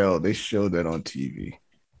the hell? They showed that on TV.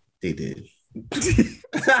 They did. They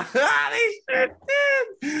sure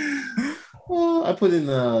did. Well, I put in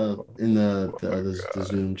the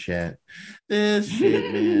Zoom chat. This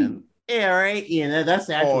shit, man. Yeah, right. Yeah, that's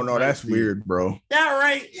actually. Oh no, that's weird, bro. That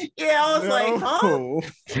right? Yeah, I was like, huh?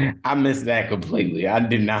 I missed that completely. I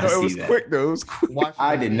did not see it was that. Quick though. It was quick.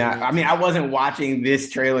 I did not. I mean, I wasn't watching this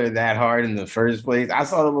trailer that hard in the first place. I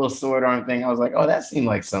saw the little sword arm thing. I was like, oh, that seemed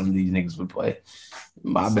like something these niggas would play.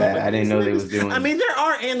 My bad. I didn't know they was doing. I mean, there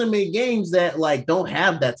are anime games that like don't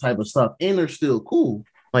have that type of stuff, and they're still cool,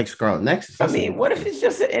 like Scarlet Nexus. I mean, what if it's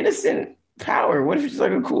just an innocent power? What if it's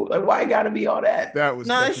like a cool? Like, why gotta be all that? That was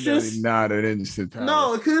it's just not an innocent power.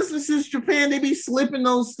 No, because this is Japan. They be slipping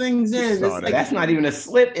those things in. That's not even a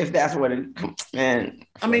slip. If that's what it, man.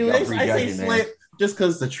 I mean, I say slip just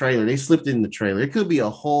because the trailer. They slipped it in the trailer. It could be a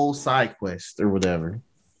whole side quest or whatever.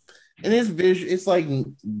 And it's visual. It's like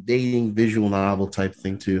dating visual novel type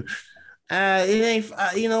thing too. It ain't.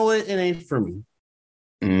 You know what? It ain't for me.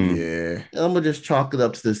 Yeah, I'm gonna just chalk it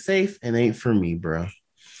up to the safe. It ain't for me, bro.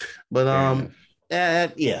 But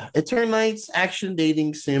Eternite's action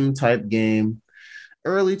dating sim type game,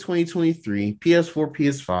 early 2023, PS4,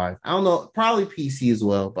 PS5. I don't know, probably PC as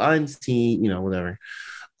well, but I'm seeing, whatever.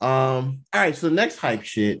 All right, so the next hype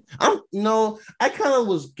shit. I kind of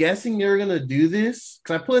was guessing they were gonna do this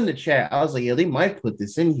because I put in the chat. I was like, yeah, they might put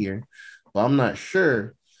this in here, but I'm not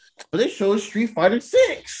sure. But they showed Street Fighter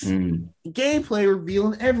 6 gameplay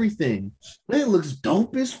reveal and everything. Man, it looks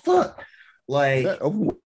dope as fuck. Like that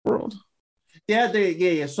open world.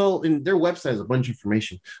 Yeah. So in their website is a bunch of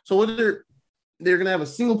information. So what they're gonna have a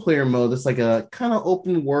single player mode that's like a kind of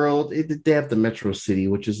open world. They have the Metro City,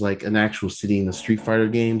 which is like an actual city in the Street Fighter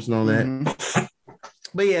games and all that. Mhm.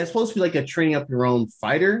 But yeah, it's supposed to be like a training up your own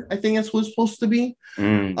fighter. I think that's what it's supposed to be.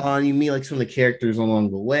 You meet like some of the characters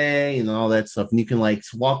along the way and all that stuff, and you can like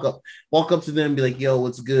walk up to them and be like, "Yo,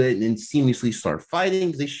 what's good?" and then seamlessly start fighting.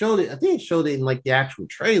 Because they showed it. I think they showed it in like the actual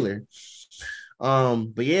trailer.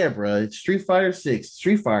 But yeah, bro, it's Street Fighter 6,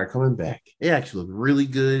 Street Fighter coming back. It actually looked really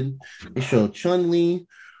good. They showed Chun-Li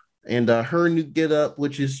and her new get up,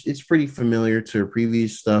 which is it's pretty familiar to her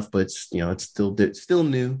previous stuff, but it's still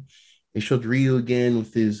new. They showed Ryu again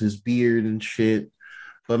with his beard and shit.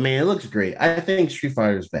 But man, it looks great. I think Street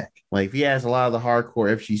Fighter's back. Like he has a lot of the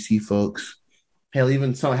hardcore FGC folks. Hell,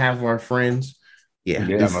 even half of our friends. Yeah,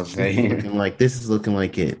 I must say. This is looking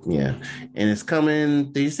like it. Yeah, and it's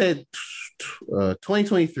coming. They said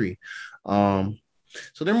 2023. So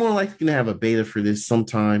they're more likely gonna have a beta for this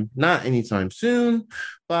sometime, not anytime soon,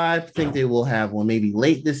 but I think they will have one maybe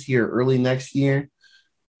late this year, early next year,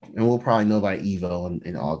 and we'll probably know by Evo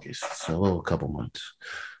in August. So a couple months.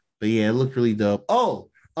 But yeah, it looked really dope. Oh,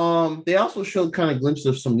 they also showed kind of glimpses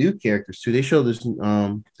of some new characters too. They showed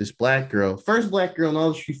this black girl, first black girl in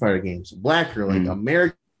all the Street Fighter games. Black girl, like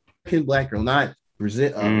American black girl, not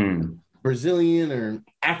Brazilian or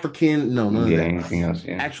African. No, none of that. Anything else?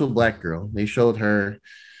 Yeah. Actual black girl. They showed her,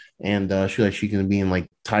 and she's gonna be in like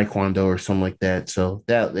Taekwondo or something like that. So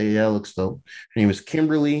that looks dope. Her name is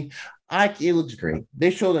Kimberly. It looks great.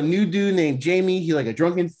 They showed a new dude named Jamie. He's like a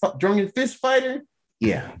drunken fist fighter.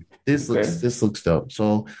 Yeah. This looks dope.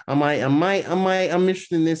 So I'm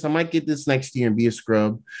interested in this. I might get this next year and be a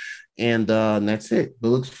scrub. And that's it. But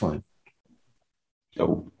it looks fun.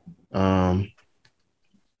 Dope.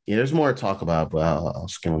 Yeah, there's more to talk about, but I'll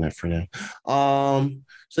skim on that for now.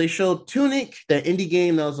 So they showed Tunic, that indie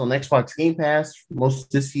game that was on Xbox Game Pass most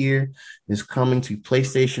of this year, is coming to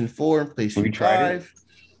PlayStation 4 and PlayStation 5.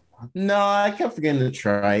 No, I kept forgetting to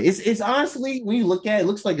try. It's honestly, when you look at it, it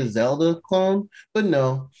looks like a Zelda clone, but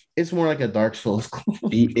no, it's more like a Dark Souls clone.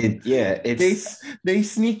 They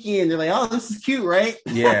sneak in, they're like, "Oh, this is cute, right?"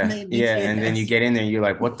 Yeah, and then you get in there and you're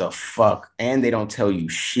like, "What the fuck?" And they don't tell you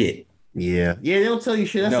shit. Yeah, they don't tell you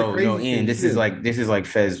shit. That's Ian, this is like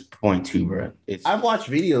Fez Point 2, bro. I've watched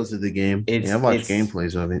videos of the game. I've watched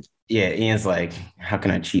gameplays of it. Yeah, Ian's like, how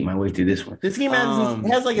can I cheat my way through this one? This game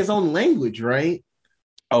has like its own language, right?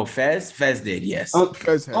 Oh, Fez did, yes. Well,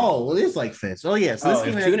 it's like Fez. Oh, yeah. So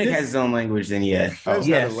if Tunic has his own language, then yeah.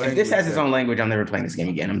 If this has its own language, I'm never playing this game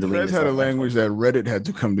again. I'm deleting. Fez had a language that Reddit had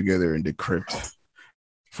to come together and decrypt.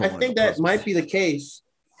 I think that might be the case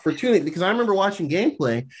for Tunic, because I remember watching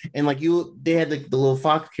gameplay and like they had the little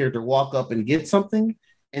fox character walk up and get something,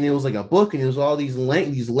 and it was like a book, and it was all these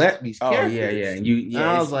characters. Oh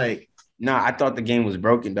yeah. I was like, no, I thought the game was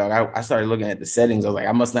broken, dog. I started looking at the settings. I was like,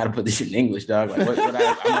 I must not have put this shit in English, dog. Like, what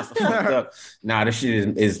I must have fucked up. Nah, this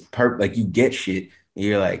shit is perfect. Like, you get shit. And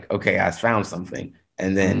you're like, okay, I found something,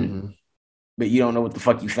 and then, but you don't know what the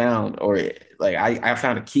fuck you found, or like I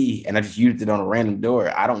found a key and I just used it on a random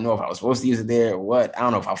door. I don't know if I was supposed to use it there or what. I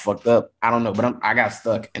don't know if I fucked up. I don't know, but I got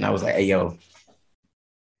stuck, and I was like, hey yo,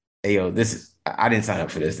 I didn't sign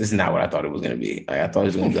up for this. This is not what I thought it was gonna be. Like, I thought it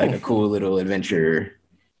was gonna be like a cool little adventure.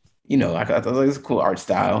 You know, I thought it was a cool art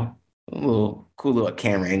style, cool little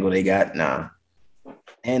camera angle they got. Nah.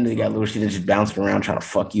 And they got little shit that just bouncing around trying to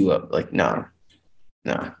fuck you up. Like, nah.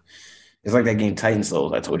 It's like that game Titan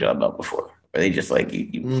Souls I told y'all about before, where they just like,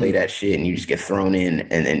 you play that shit and you just get thrown in,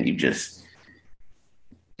 and then you just,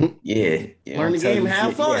 learn the game,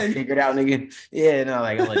 have fun. Yeah, figure it out, nigga. Yeah, no,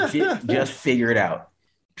 like legit, just figure it out.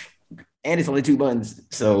 And it's only 2 buttons.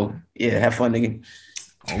 So, yeah, have fun, nigga.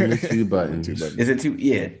 Only 2 buttons. Is it 2?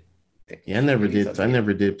 Yeah. Yeah, I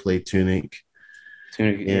never did play Tunic.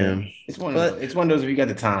 Yeah. It's one of those if you got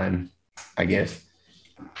the time, I guess.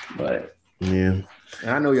 But yeah. And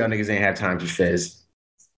I know y'all niggas ain't have time for Fez.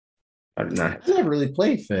 I did not. I never really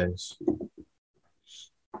played Fez.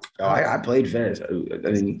 Oh, I played Fez. I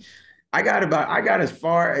mean, I got as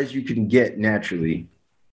far as you can get naturally.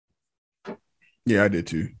 Yeah, I did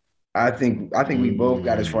too. I think we both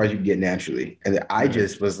got as far as you can get naturally. And I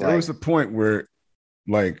just was like, there was a point where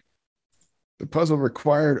like the puzzle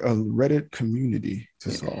required a Reddit community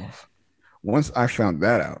to solve. Once I found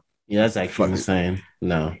that out. Yeah, that's actually insane.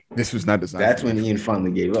 No. This was not designed. That's when Ian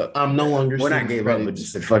finally gave up. I'm no longer. When I gave up, but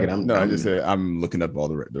just said, fuck it. I just said, I'm looking up all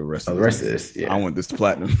the rest of this. Yeah. I want this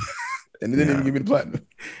platinum. And they didn't give me the platinum.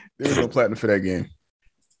 There was no platinum for that game.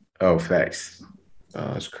 Oh, facts.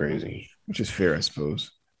 Oh, that's crazy. Which is fair, I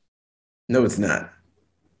suppose. No, it's not.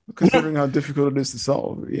 Considering how difficult it is to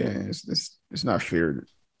solve. Yeah, it's It's not fair,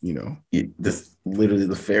 you know. This literally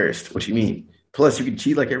the fairest. What you mean? Plus, you can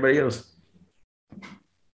cheat like everybody else.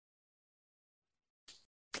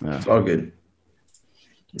 It's all good.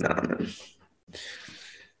 Nah, man.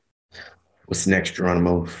 What's next,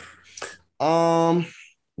 Geronimo?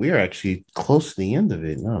 We are actually close to the end of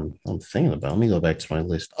it. No, I'm thinking about it. Let me go back to my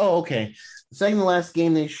list. Oh, okay. The second to last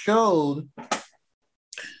game they showed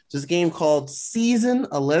this game called Season: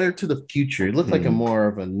 A Letter to the Future. It looked like a more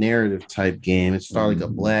of a narrative type game. It started like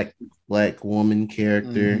a black woman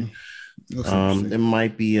character. It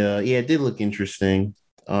might be it did look interesting.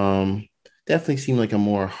 Definitely seemed like a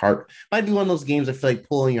more might be one of those games I feel like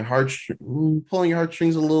pulling your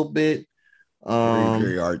heartstrings a little bit.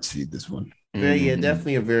 Very artsy, this one. Yeah,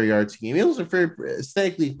 definitely a very artsy game. It was a very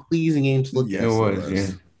aesthetically pleasing game to look at. It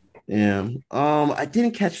was, yeah. I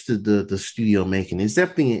didn't catch the studio making. It's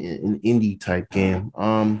definitely an indie type game.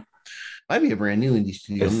 Might be a brand new indie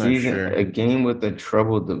studio. I'm not sure. A game with a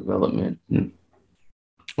troubled development.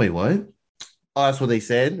 Wait, what? Oh, that's what they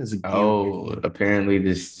said. Apparently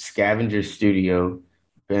this Scavenger Studio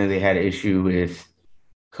apparently had an issue with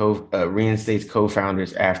reinstates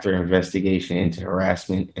co-founders after investigation into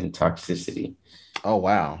harassment and toxicity. Oh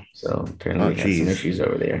wow! So apparently they had some issues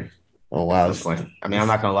over there. Oh wow! I mean, I'm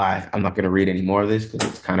not gonna lie. I'm not gonna read any more of this because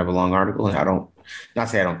it's kind of a long article, and not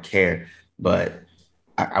say I don't care, but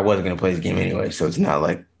I wasn't gonna play this game anyway. So it's not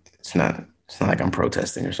like I'm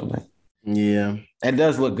protesting or something. Yeah, it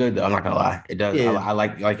does look good though. I'm not gonna lie. It does. Yeah. I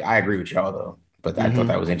like. I agree with y'all though. But I thought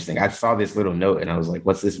that was interesting. I saw this little note and I was like,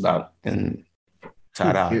 "What's this about?" And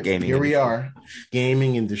ta-da, gaming. Here we are,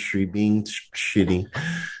 gaming industry being shitty.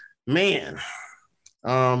 Man,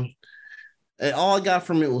 all I got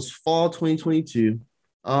from it was fall 2022.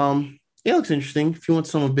 It looks interesting. If you want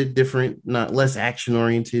something a bit different, not less action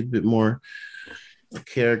oriented, but more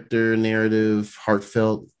character, narrative,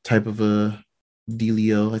 heartfelt type of a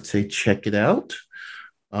dealio, I'd say check it out.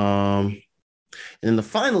 And the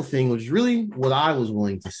final thing, which is really what I was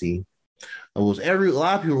willing to see, was a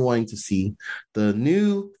lot of people were wanting to see the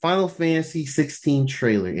new Final Fantasy 16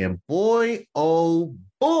 trailer. And boy, oh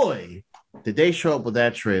boy, did they show up with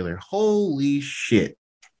that trailer. Holy shit.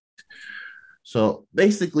 So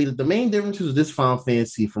basically, the main differences of this Final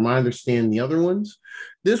Fantasy, from my understanding, the other ones,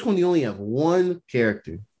 this one you only have one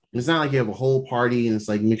character. It's not like you have a whole party and it's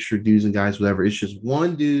like mixture of dudes and guys, whatever. It's just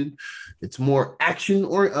one dude. It's more action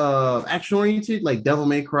oriented, like Devil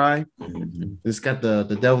May Cry. It's got the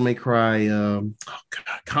Devil May Cry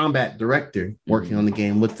combat director working on the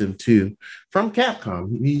game with them too, from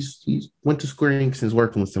Capcom. He's went to Square Enix and is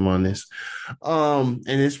working with them on this. And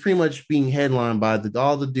it's pretty much being headlined by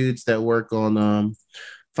all the dudes that work on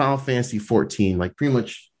Final Fantasy 14, like pretty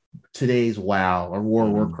much today's WoW or World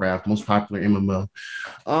of Warcraft, most popular MMO.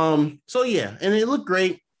 So yeah, and it looked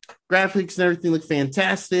great. Graphics and everything looked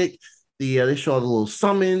fantastic. They showed the little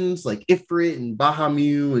summons like Ifrit and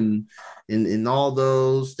Bahamut and all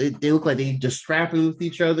those. They look like they just strapping with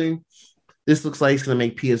each other. This looks like it's gonna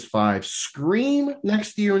make PS5 scream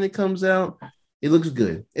next year when it comes out. It looks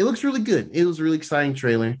good. It looks really good. It was a really exciting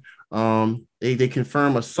trailer. They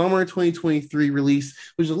confirm a summer 2023 release,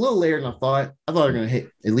 which is a little later than I thought. I thought they were gonna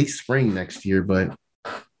hit at least spring next year, but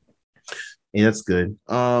yeah, that's good.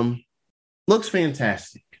 Looks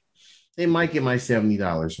fantastic. They might get my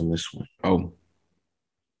 $70 on this one. Oh,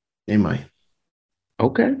 they might.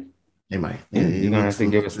 Okay, they might. You're gonna have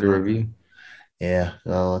to give us the review. Yeah,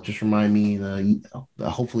 just remind me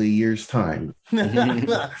hopefully a year's time.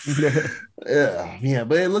 Yeah,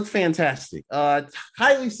 but it looks fantastic.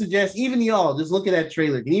 Highly suggest even y'all just look at that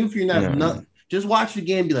trailer. And even if you're not, just watch the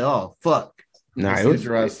game and be like, oh fuck. No, it was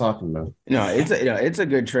what I was talking about. No, it's a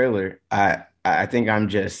good trailer. I think I'm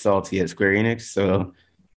just salty at Square Enix, so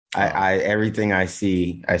I everything I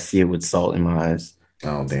see it with salt in my eyes.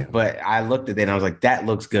 Oh damn! But I looked at it and I was like, "That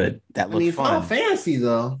looks good. That looks fun." Final Fantasy,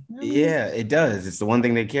 though. Yeah, it does. It's the one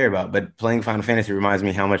thing they care about. But playing Final Fantasy reminds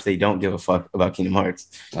me how much they don't give a fuck about Kingdom Hearts.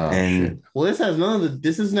 Oh, shit. Well, this has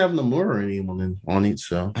this doesn't have Nomura or anyone on it.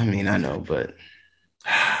 So I mean, I know, but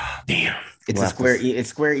damn, it's Square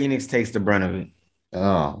Enix takes the brunt of it.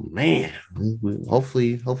 Oh man!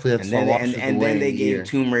 Hopefully that's and then they gave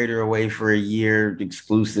Tomb Raider away for a year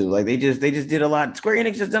exclusive. Like they just did a lot. Square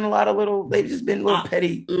Enix just done a lot of little. They've just been a little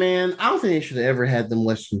petty. Man, I don't think they should have ever had them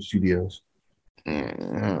Western studios. Yeah,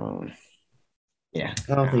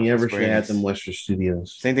 I don't think you ever should have had them Western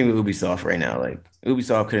studios. Same thing with Ubisoft right now. Like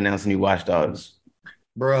Ubisoft could announce a new Watch Dogs.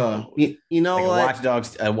 Bruh, you know like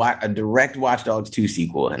what? A direct Watch Dogs 2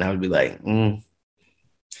 sequel, and I would be like,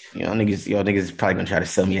 y'all niggas probably gonna try to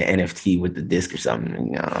sell me an NFT with the disc or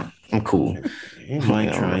something. I'm cool. They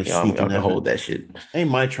might try and y'all can hold that shit. They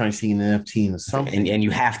might try and sneak an NFT into something. And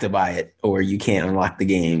you have to buy it or you can't unlock the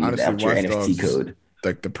game Honestly, without your Watch NFT Dogs code.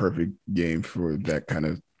 Like the perfect game for that kind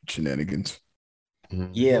of shenanigans.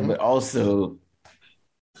 Yeah, but also,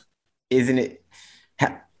 isn't it?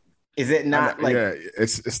 Is it not like? Yeah,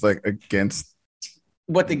 it's like against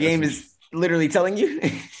what the game is literally telling you.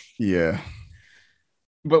 Yeah.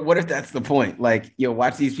 But what if that's the point? Like,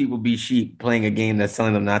 watch these people be sheep playing a game that's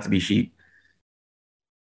telling them not to be sheep.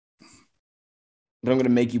 But I'm going to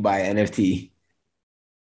make you buy an NFT.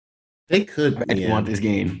 They could. I want this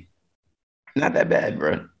game. Not that bad,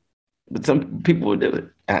 bro. But some people will do it.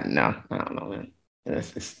 No, I don't know, man. I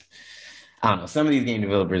don't know. Some of these game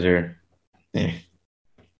developers are.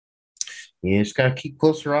 Yeah, just got to keep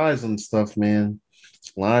closer eyes on stuff, man.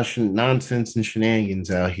 A lot of nonsense and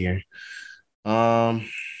shenanigans out here. But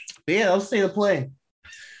yeah, I'll say the play.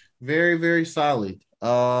 Very, very solid.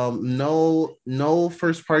 No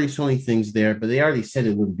first party Sony things there, but they already said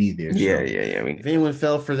it wouldn't be there. Yeah. I mean, if anyone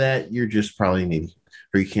fell for that, you're just probably an idiot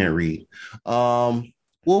or you can't read.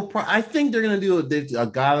 I think they're gonna do a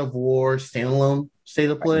God of War standalone state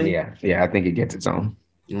of play. Yeah, I think it gets its own.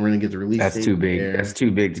 And we're gonna get the release. That's too big. There. That's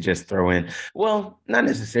too big to just throw in. Well, not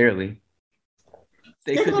necessarily.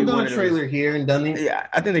 They could have done a trailer here and done it. Yeah,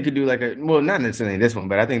 I think they could do not necessarily this one,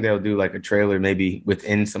 but I think they'll do like a trailer maybe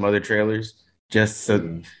within some other trailers, just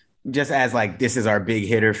as like this is our big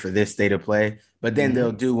hitter for this state of play. But then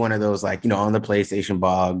they'll do one of those like on the PlayStation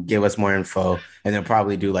blog, give us more info, and they'll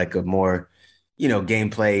probably do like a more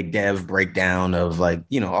gameplay dev breakdown of like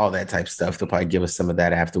all that type of stuff. They'll probably give us some of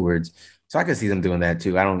that afterwards. So I could see them doing that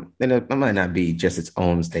too. It might not be just its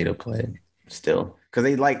own state of play still. Because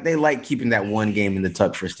they like keeping that one game in the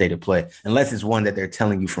tuck for state of play, unless it's one that they're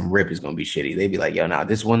telling you from rip is gonna be shitty. They'd be like,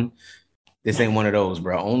 this ain't one of those,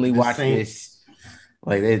 bro. Only watch this.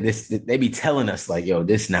 Like they be telling us like,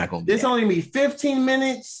 this not gonna be. This only be 15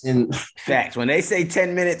 minutes and facts. When they say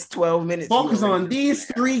 10 minutes, 12 minutes, focus on these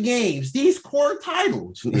 3 games, these core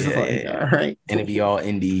titles. Yeah. All right, and it'd be all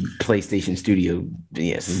indie PlayStation Studio,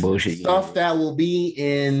 some bullshit stuff that will be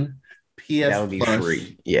in PS. That would be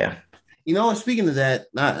free. Yeah. Speaking of that,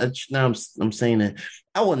 now I'm saying that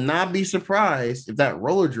I will not be surprised if that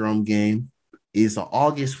Roller Drum game is an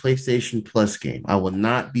August PlayStation Plus game. I will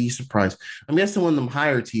not be surprised. I'm guessing one of them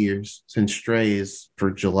higher tiers since Stray is for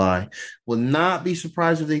July. Will not be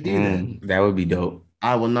surprised if they do that. That would be dope.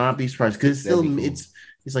 I will not be surprised because it's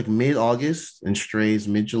like mid-August and Stray's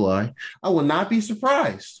mid-July. I will not be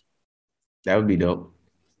surprised. That would be dope.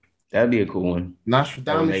 That would be a cool one.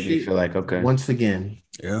 Nostradamus make me feel like okay. Once again.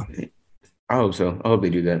 Yeah. I hope so. I hope they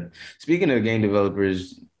do that. Speaking of game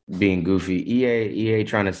developers being goofy, EA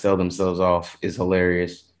trying to sell themselves off is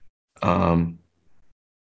hilarious. It'd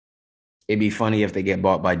be funny if they get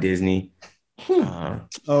bought by Disney.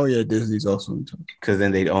 Oh yeah, Disney's also in touch. Because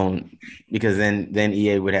then then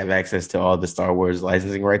EA would have access to all the Star Wars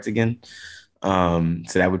licensing rights again. So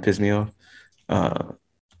that would piss me off.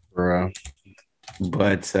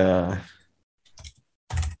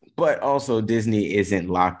 But also Disney isn't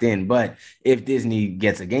locked in. But if Disney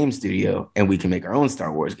gets a game studio and we can make our own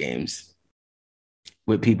Star Wars games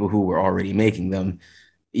with people who were already making them,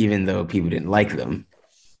 even though people didn't like them,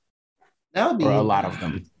 or a lot of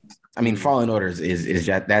them. I mean, Fallen Orders is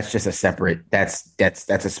just a separate. That's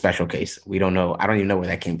a special case. We don't know. I don't even know where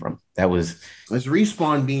that came from. That was it's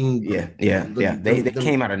Respawn being They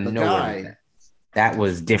came out of nowhere. That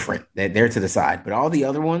was different. They're to the side, but all the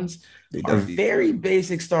other ones are very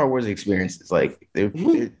basic Star Wars experiences. Like they're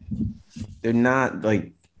not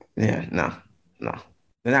like no, they're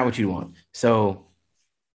not what you want. So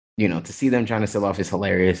to see them trying to sell off is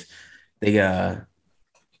hilarious. And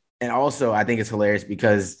also I think it's hilarious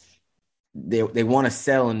because they want to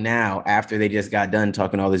sell now after they just got done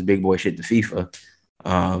talking all this big boy shit to FIFA.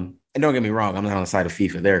 And don't get me wrong, I'm not on the side of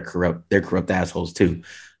FIFA. They're corrupt assholes too.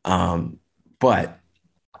 But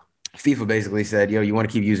FIFA basically said, you want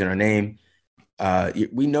to keep using our name.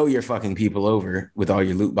 We know you're fucking people over with all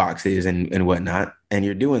your loot boxes and whatnot. And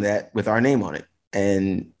you're doing that with our name on it.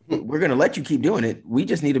 And we're going to let you keep doing it. We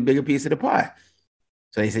just need a bigger piece of the pie.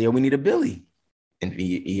 So they said, we need a Billy. And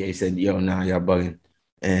EA said, nah, y'all bugging.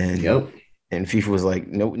 And And FIFA was like,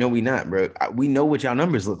 no, we not, bro. We know what y'all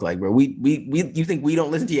numbers look like, bro. You think we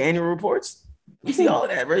don't listen to your annual reports? We see all of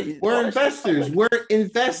that, bro. We're investors. We're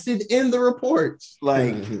invested in the reports.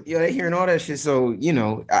 Like, they hearing all that shit. So, EA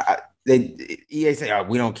say,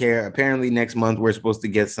 we don't care. Apparently next month we're supposed to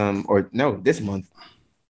get some, or no, this month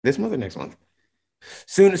or next month.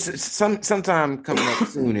 Soon, sometime coming up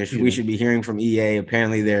soonish, we should be hearing from EA.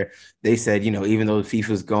 Apparently, they said, even though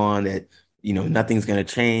FIFA's gone, that nothing's going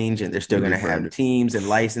to change, and they're still going to have teams and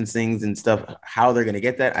licensings and stuff. How they're going to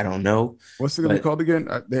get that, I don't know. What's it going to be called again?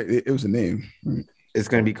 It was a name. It's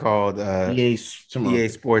going to be called EA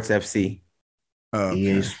Sports FC. Okay.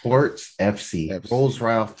 EA Sports FC. Rolls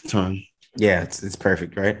right off the tongue. Yeah, it's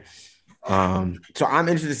perfect, right? So I'm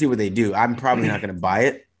interested to see what they do. I'm probably not going to buy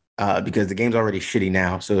it because the game's already shitty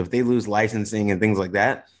now. So if they lose licensing and things like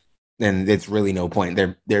that, then it's really no point.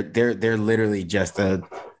 They're literally just a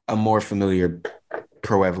more familiar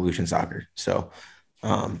Pro Evolution Soccer. So,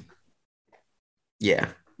 no,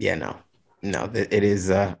 it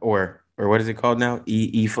is or what is it called now?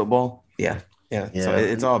 E football. Yeah. So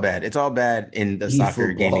it's all bad. It's all bad in the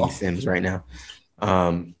soccer gaming sims right now.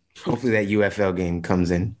 Hopefully that UFL game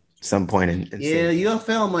comes in some point.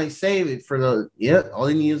 UFL might save it for all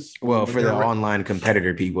he needs. Well, for the online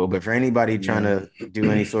competitor people, but for anybody trying to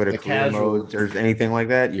do any sort of career modes or anything like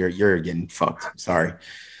that, you're getting fucked. Sorry.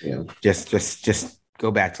 Yeah. Just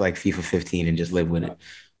go back to like FIFA 15 and just live with it.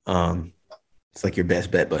 It's like your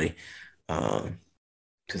best bet, buddy.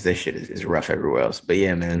 Because this shit is rough everywhere else. But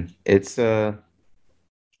yeah, man, it's just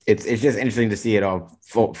interesting to see it all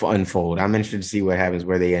unfold. I'm interested to see what happens,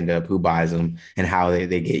 where they end up, who buys them, and how they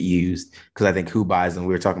get used. Because I think who buys them,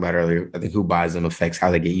 we were talking about earlier, I think who buys them affects how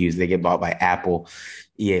they get used. They get bought by Apple,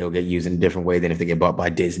 EA will get used in a different way than if they get bought by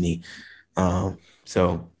Disney.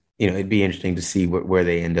 So, it'd be interesting to see where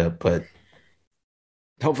they end up. But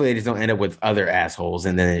hopefully they just don't end up with other assholes,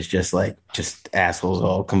 and then it's just assholes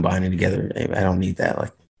all combining together. I don't need that.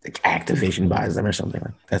 Like Activision buys them or something.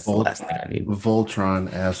 That's the last thing I need.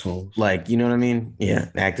 Voltron assholes. Like, you know what I mean? Yeah.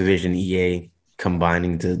 Activision, EA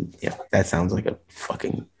combining that sounds like a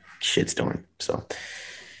fucking shitstorm. So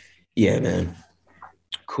yeah, man.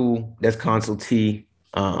 Cool. That's console T.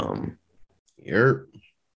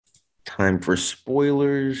 Time for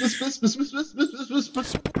spoilers. Spoilers.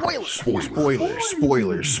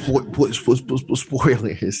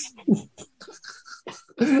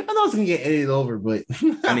 I know it's gonna get edited over, but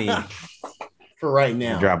I mean, for right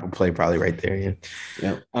now, drop a play probably right there. Yeah.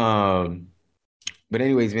 Yep. But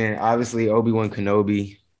anyways, man, obviously Obi-Wan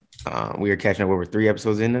Kenobi. We are catching up over 3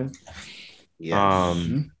 episodes in now. Yes.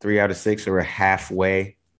 3 out of 6, so we're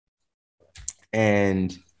halfway.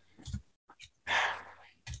 And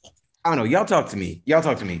I don't know. Y'all talk to me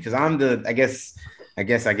because I'm I guess I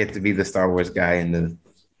get to be the Star Wars guy in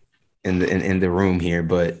the room here,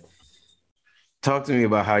 but. Talk to me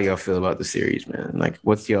about how y'all feel about the series, man. Like,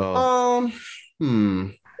 what's y'all?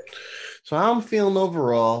 So I'm feeling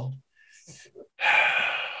overall,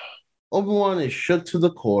 Obi-Wan is shook to the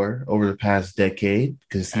core over the past decade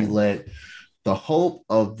because he let the hope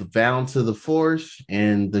of the balance of the Force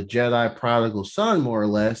and the Jedi prodigal son, more or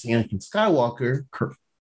less, Anakin Skywalker,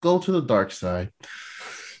 go to the dark side.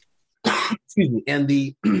 Excuse me. And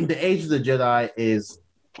the age of the Jedi is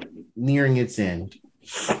nearing its end.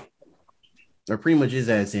 Or pretty much is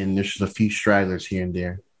at its end. There's just a few stragglers here and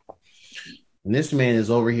there. And this man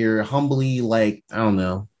is over here humbly, like, I don't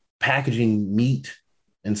know, packaging meat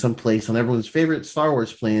in some place on everyone's favorite Star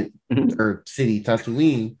Wars planet or city,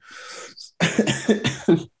 Tatooine.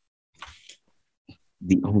 The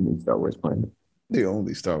only Star Wars planet. The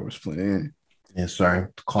only Star Wars planet. Yeah, sorry,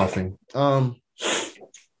 coughing. Yeah,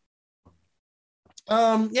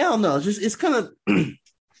 I don't know. It's kind of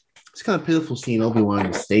it's kind of pitiful seeing Obi-Wan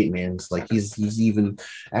in the state, man. It's like he's even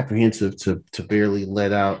apprehensive to barely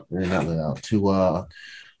to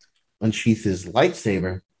unsheath his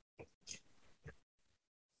lightsaber.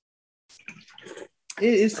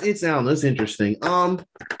 It's I don't know, it's interesting.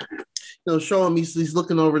 Showing me he's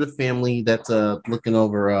looking over the family that's looking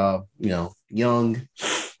over young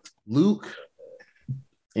Luke.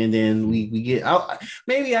 And then we get out.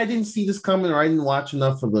 Maybe I didn't see this coming, or I didn't watch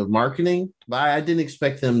enough of the marketing, but I didn't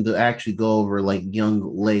expect them to actually go over like young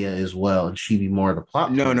Leia as well, and she be more of the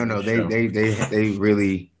plot. No. They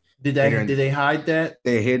really did they hide that?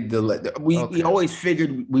 They hid we always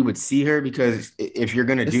figured we would see her because if you're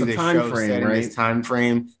gonna do this show set in this time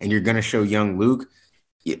frame and you're gonna show young Luke,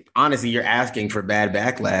 honestly, you're asking for bad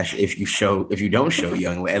backlash if you don't show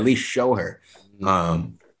young, at least show her.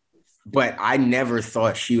 But I never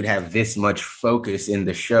thought she would have this much focus in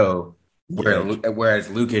the show, whereas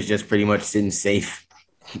Luke is just pretty much sitting safe.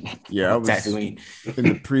 Yeah, I was in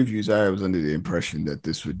the previews. I was under the impression that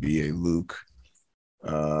this would be a Luke.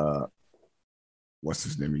 What's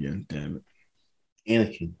his name again? Damn it,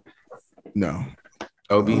 Anakin. No,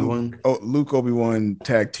 Obi-Wan. Luke Obi-Wan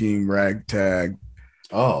tag team ragtag.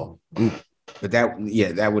 Oh. But that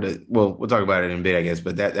would have. Well, we'll talk about it in a bit, I guess.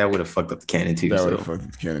 But that would have fucked up the canon too. That would So have fucked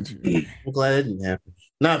with canon too. I'm glad it didn't happen.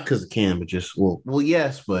 Not because of Cam, but just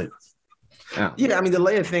yes, but yeah, I mean the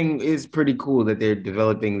Leia thing is pretty cool that they're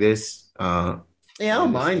developing this. yeah, I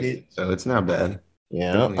don't mind it. So it's not bad.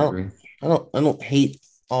 Yeah, I don't hate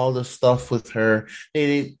all the stuff with her.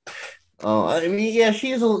 I mean, yeah,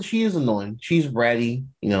 she is annoying. She's bratty.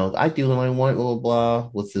 You know, I do what I want, blah, blah, blah,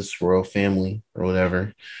 with this royal family or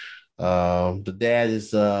whatever. The dad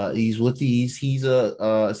is he's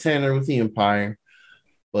a senator with the Empire,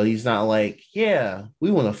 but he's not like, yeah, we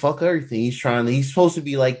want to fuck everything. He's supposed to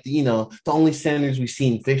be like, the only senators we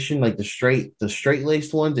see in fiction, like the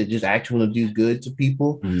straight-laced ones that just actually want to do good to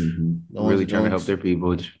people. Mm-hmm. Really trying to help their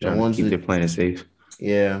people, trying to keep their planet safe.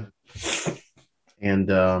 Yeah. And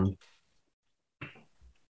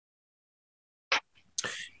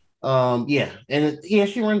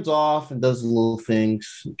she runs off and does little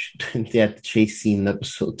things. They had the chase scene in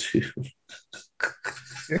episode 2.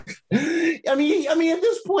 I mean, at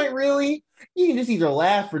this point, really, you can just either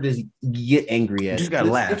laugh or just get angry at it. You just gotta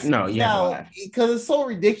laugh. No, you have to laugh because it's so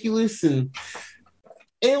ridiculous and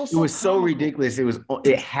it was so ridiculous.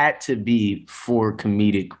 It had to be for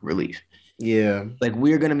comedic relief. Yeah, like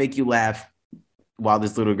we're gonna make you laugh while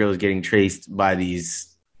this little girl is getting chased by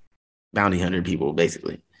these bounty hunter people,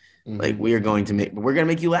 basically. Mm-hmm. Like we're gonna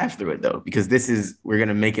make you laugh through it though, because we're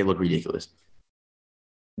gonna make it look ridiculous.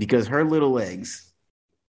 Because her little legs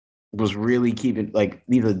was really keeping, like,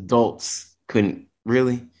 these adults couldn't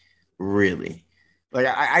really. Like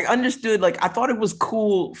I understood, like I thought it was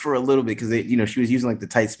cool for a little bit because she was using like the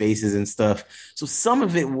tight spaces and stuff. So some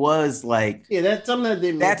of it was like, yeah, that's something that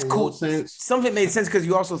didn't make cool sense. Some of it made sense because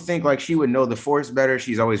you also think like she would know the Force better.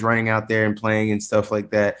 She's always running out there and playing and stuff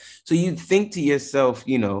like that. So you think to yourself,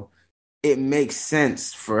 it makes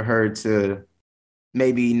sense for her to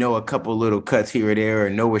maybe know a couple little cuts here or there, or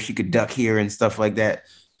know where she could duck here and stuff like that.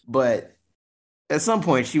 But at some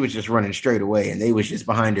point, she was just running straight away, and they was just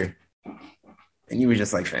behind her. And you was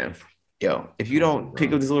just like, fam, yo, if you don't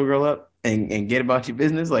pick up this little girl up and get about your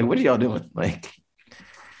business, like, what are y'all doing? Like,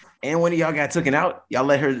 and one of y'all got taken out, y'all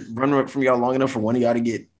let her run from y'all long enough for one of y'all to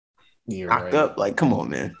get knocked up. Like, come on,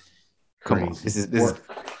 man. Come on. This is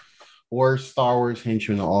worst Star Wars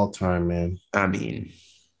henchman of all time, man. I mean,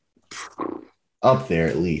 up there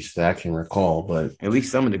at least that I can recall, but at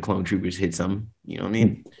least some of the clone troopers hit some. You know what I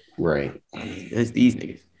mean? Right. It's these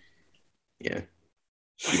niggas. Yeah.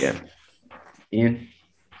 Ian.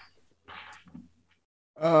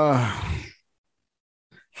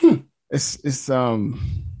 It's I'm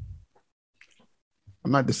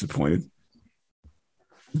not disappointed,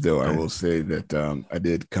 though. I will say that I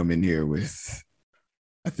did come in here with,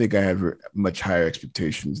 I think I had much higher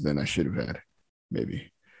expectations than I should have had,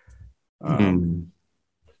 maybe. And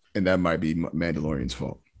that might be Mandalorian's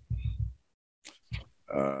fault.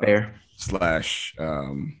 Fair. / Book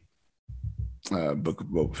of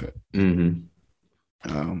Boba Fett. Mm-hmm.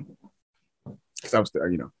 Because I was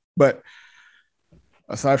there, But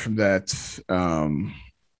aside from that,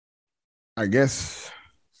 I guess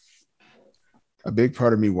a big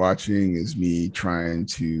part of me watching is me trying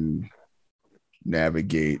to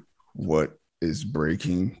navigate what is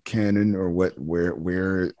breaking canon, or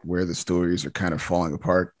where the stories are kind of falling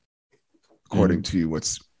apart according to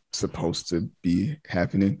what's supposed to be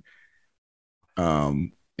happening,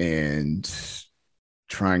 and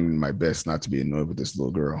trying my best not to be annoyed with this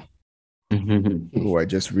little girl who I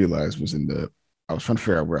just realized was I was trying to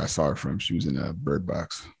figure out where I saw her from. She was in a Bird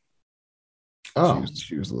Box. Oh,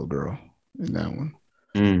 she was a little girl in that one.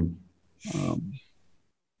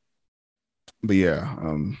 But yeah,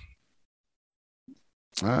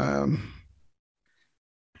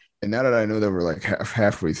 and now that I know that we're like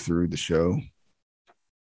halfway through the show,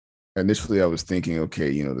 initially I was thinking,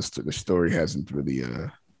 okay, the story hasn't really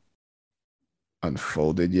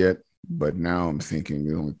unfolded yet, but now I'm thinking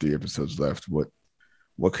there's only 3 episodes left. What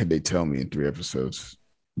could they tell me in 3 episodes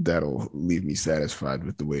that'll leave me satisfied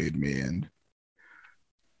with the way it may end?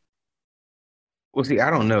 Well, see, I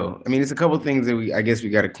don't know. I mean, it's a couple of things that I guess we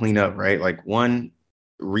got to clean up, right? Like, one,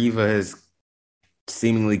 Reva has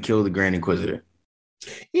seemingly killed the Grand Inquisitor.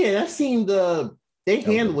 Yeah, that seemed they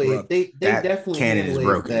hand waved. They definitely canon is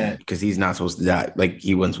broken because he's not supposed to die. Like,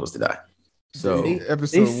 he wasn't supposed to die. So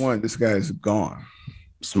episode 1, this guy is gone.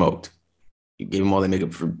 Smoked. You gave him all the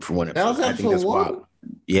makeup for one episode. That was episode 1? Wild.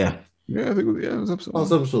 Yeah. Yeah, I think it was episode 1. Oh,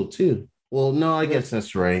 it's episode 2. Well, no, I guess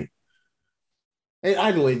that's right.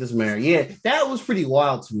 Either way, it doesn't matter. Yeah, that was pretty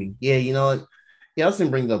wild to me. Yeah, you know what? Yeah, I was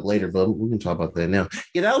gonna bring it up later, but we can talk about that now.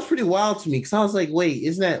 Yeah, that was pretty wild to me because I was like, wait,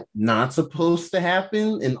 isn't that not supposed to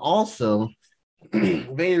happen? And also,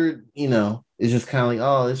 Vader, it's just kind of like,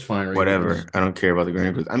 oh, it's fine. Right? Whatever. I don't care about the Grand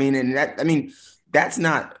Inquisitor. I mean, that's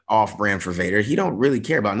not off brand for Vader. He don't really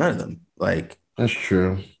care about none of them. Like, that's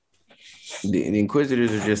true. The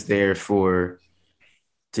Inquisitors are just there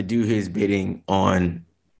to do his bidding on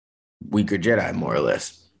weaker Jedi, more or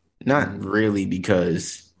less. Not really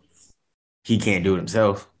because he can't do it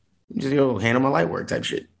himself. Just hand him a light work type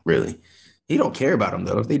shit. Really, he don't care about them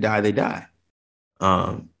though. If they die, they die.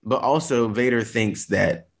 But also Vader thinks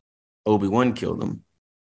that Obi-Wan killed him.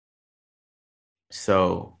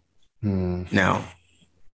 So now,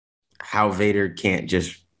 how Vader can't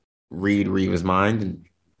just read Reva's mind and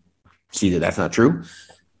see that that's not true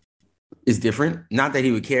is different. Not that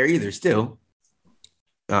he would care either still.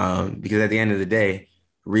 Because at the end of the day,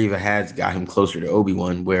 Reva has got him closer to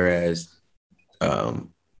Obi-Wan, whereas the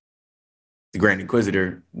Grand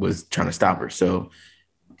Inquisitor was trying to stop her. So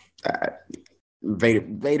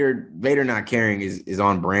Vader not caring is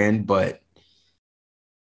on brand, but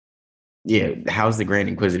yeah, how's the Grand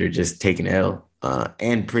Inquisitor just taking L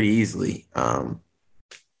and pretty easily? I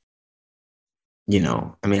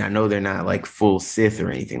mean, I know they're not like full Sith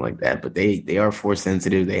or anything like that, but they are Force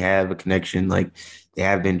sensitive. They have a connection. Like they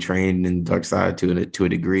have been trained in the dark side to a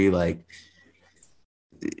degree. Like,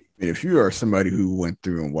 if you are somebody who went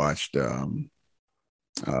through and watched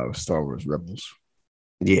Star Wars Rebels,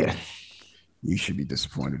 yeah, you should be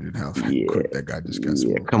disappointed in how quick that guy just got.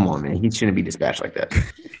 Yeah, come on, man. He shouldn't be dispatched like that.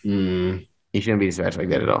 He shouldn't be dispatched like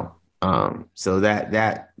that at all. So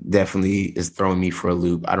that definitely is throwing me for a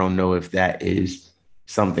loop. I don't know if that is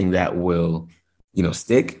something that will,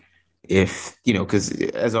 stick. If, because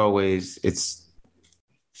as always, it's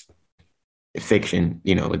fiction,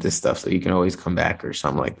 with this stuff. So you can always come back or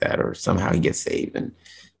something like that, or somehow he gets saved. And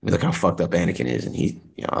look how fucked up Anakin is, and he's,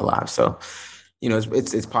 alive. So,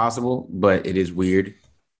 it's possible, but it is weird.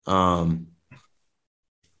 Yeah,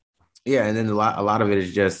 and then a lot of it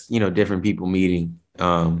is just, different people meeting.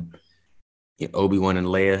 Obi-Wan and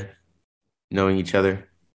Leia knowing each other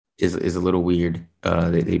is a little weird.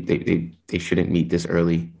 They shouldn't meet this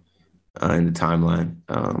early in the timeline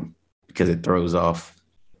because it throws off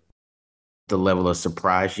the level of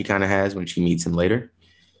surprise she kind of has when she meets him later.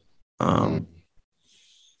 That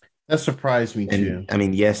surprised me too. I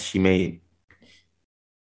mean, yes, she may.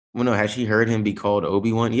 Well, no, has she heard him be called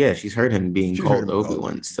Obi-Wan? Yeah, she's heard him being called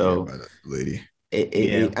Obi-Wan. So, by the lady.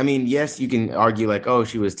 I mean, yes, you can argue like, oh,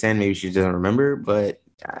 she was 10, maybe she doesn't remember, but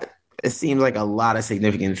it seems like a lot of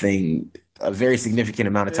a very significant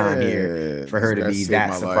amount of time here for her to be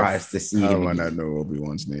that surprised to see him. How do I not know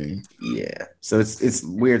Obi-Wan's name? Yeah. So it's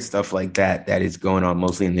weird stuff like that is going on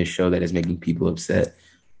mostly in this show that is making people upset,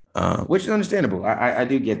 which is understandable. I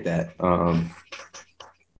do get that.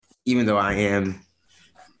 Even though I am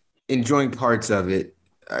enjoying parts of it,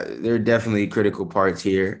 there are definitely critical parts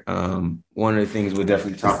here. One of the things we'll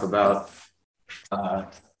definitely talk about.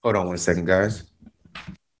 Hold on one second, guys.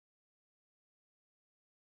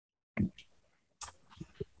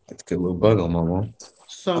 That's a good little bug on my wall.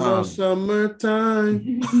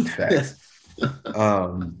 Summertime. Facts.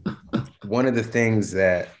 One of the things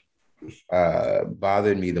that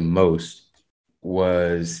bothered me the most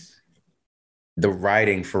was the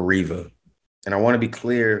writing for Reva. And I want to be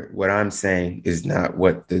clear, what I'm saying is not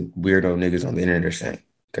what the weirdo niggas on the internet are saying.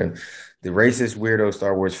 Okay. The racist weirdo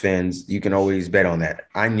Star Wars fans, you can always bet on that.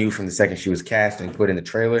 I knew from the second she was cast and put in the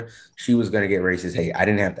trailer, she was going to get racist hate. I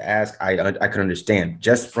didn't have to ask. I could understand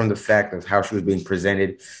just from the fact of how she was being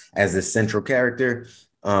presented as the central character.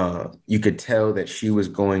 You could tell that she was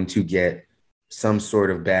going to get some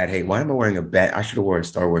sort of bad hate. Why am I wearing a bat? I should have worn a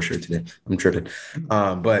Star Wars shirt today. I'm tripping.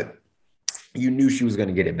 But you knew she was going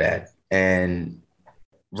to get it bad. And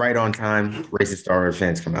right on time, racist Star Wars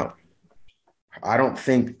fans come out. I don't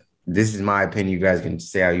think, this is my opinion, you guys can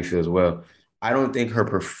say how you feel as well. I don't think her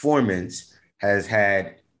performance has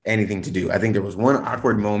had anything to do. I think there was one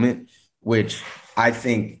awkward moment, which I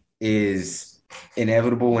think is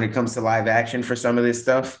inevitable when it comes to live action for some of this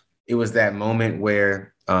stuff. It was that moment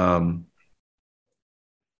where, oh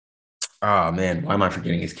man, why am I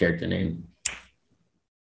forgetting his character name?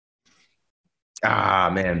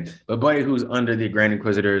 Man, but buddy who's under the Grand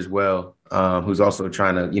Inquisitor as well, who's also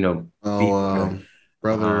trying to,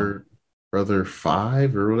 brother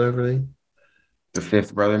 5 or whatever the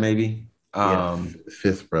fifth brother, maybe.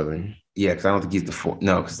 Fifth brother. Yeah, because I don't think he's the fourth.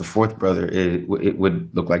 No, because the fourth brother it would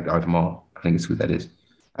look like Darth Maul. I think it's who that is.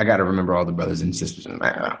 I got to remember all the brothers and sisters.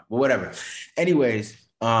 But whatever. Anyways,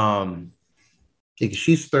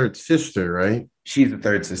 she's third sister, right? She's the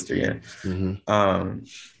third sister. Yeah. Mm-hmm.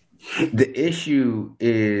 The issue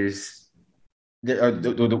is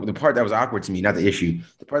the part that was awkward to me, not the issue.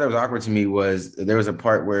 The part that was awkward to me was there was a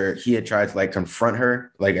part where he had tried to like confront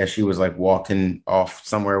her, like as she was like walking off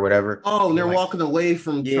somewhere or whatever. Oh, and they're like, walking away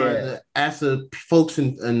from trying to ask the folks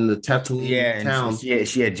in the Tatooine town. And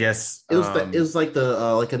she had just it was like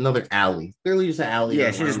the like another alley, clearly just an alley. Yeah,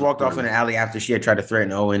 she just walked off in an alley after she had tried to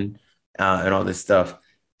threaten Owen and all this stuff,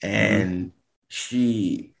 and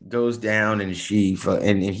she goes down and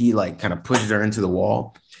and he like kind of pushes her into the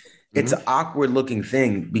wall. It's an awkward looking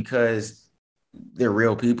thing because they're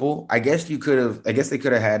real people. I guess they could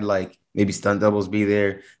have had like maybe stunt doubles be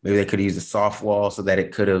there. Maybe they could have used a soft wall so that they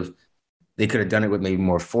could have done it with maybe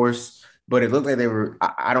more force. But it looked like they were,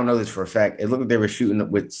 I don't know this for a fact. It looked like they were shooting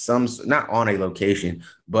with not on a location,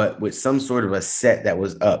 but with some sort of a set that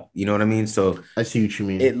was up. You know what I mean? So I see what you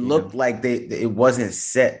mean. It looked like it wasn't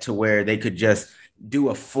set to where they could just do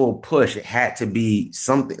a full push. It had to be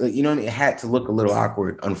something, you know what I mean? It had to look a little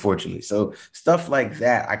awkward, unfortunately. So stuff like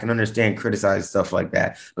that, I can understand criticizing stuff like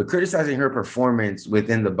that, but criticizing her performance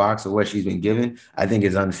within the box of what she's been given, I think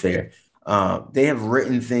is unfair. They have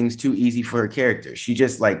written things too easy for her character. She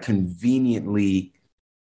just like conveniently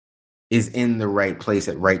is in the right place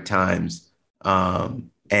at right times.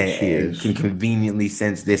 And can conveniently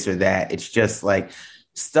sense this or that. It's just like,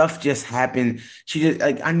 stuff just happened. She just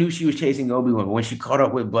like, I knew she was chasing Obi-Wan, but when she caught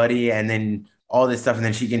up with Buddy and then all this stuff, and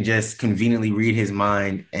then she can just conveniently read his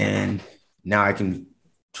mind, and now I can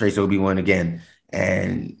trace Obi-Wan again.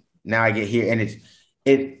 And now I get here, and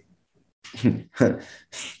it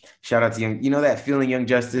shout out to Young. You know that feeling Young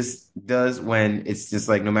Justice does when it's just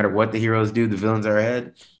like no matter what the heroes do, the villains are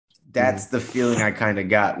ahead. That's the feeling I kind of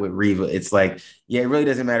got with Reva. It's like, yeah, it really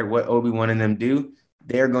doesn't matter what Obi-Wan and them do.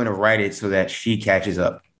 They're going to write it so that she catches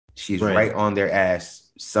up. She's right on their ass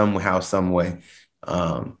somehow, some way.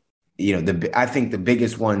 I think the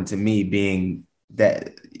biggest one to me being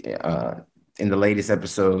that in the latest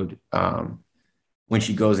episode, when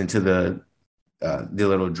she goes into the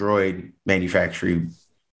little droid manufacturing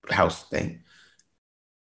house thing,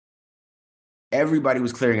 everybody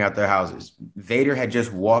was clearing out their houses. Vader had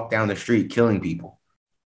just walked down the street killing people.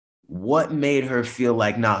 What made her feel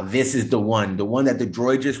like, nah, this is the one that the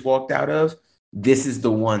droid just walked out of? This is the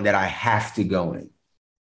one that I have to go in.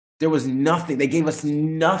 There was nothing. They gave us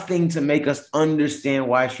nothing to make us understand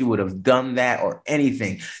why she would have done that or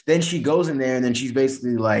anything. Then she goes in there and then she's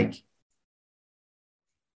basically like,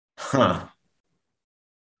 who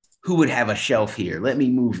would have a shelf here? Let me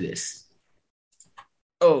move this.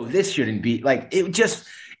 Oh, this shouldn't be like,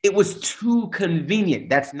 it was too convenient.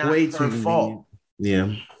 That's not her fault.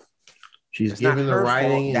 Yeah. She's given the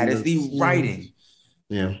writing. That is the writing.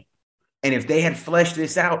 Yeah. And if they had fleshed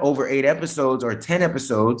this out over 8 episodes or 10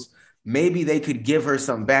 episodes, maybe they could give her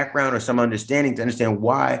some background or some understanding to understand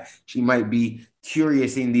why she might be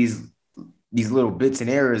curious in these little bits and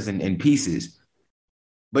errors and pieces.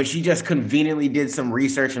 But she just conveniently did some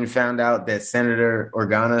research and found out that Senator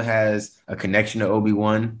Organa has a connection to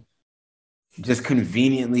Obi-Wan. Just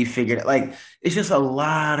conveniently figured it. Like, it's just a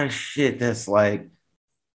lot of shit that's like,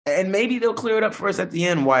 and maybe they'll clear it up for us at the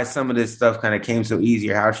end why some of this stuff kind of came so easy,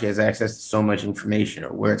 or how she has access to so much information,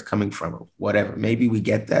 or where it's coming from, or whatever. Maybe we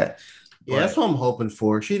get that. Yeah, that's what I'm hoping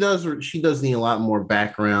for. She does need a lot more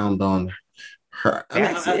background on her.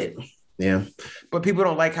 That's it. Yeah. But people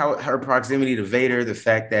don't like how her proximity to Vader, the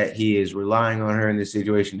fact that he is relying on her in this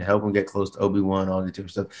situation to help him get close to Obi-Wan, all the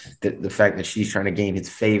different stuff, the fact that she's trying to gain his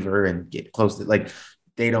favor and get close to, like,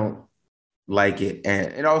 they don't like it. And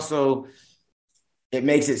it also, it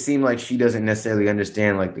makes it seem like she doesn't necessarily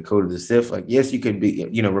understand like the code of the Sith. Like, yes, you could be,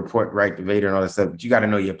 report right to Vader and all that stuff, but you got to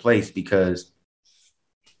know your place, because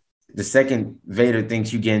the second Vader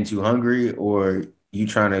thinks you getting too hungry or you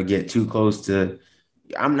trying to get too close to,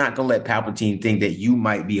 I'm not going to let Palpatine think that you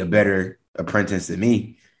might be a better apprentice than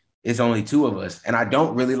me. It's only 2 of us. And I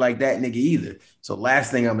don't really like that nigga either. So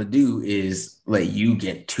last thing I'm going to do is let you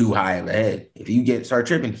get too high of a head. If you start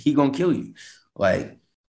tripping, he going to kill you. Like,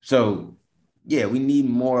 so yeah, we need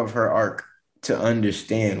more of her arc to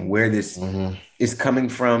understand where this is coming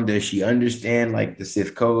from. Does she understand like the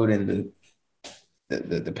Sith code and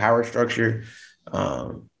the power structure?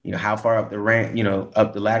 How far up the rank,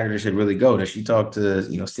 up the ladder does it really go? Does she talk to,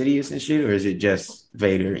 Sidious and shit, or is it just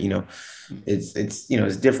Vader?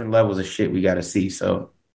 It's different levels of shit we got to see.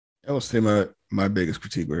 So I will say my biggest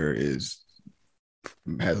critique with her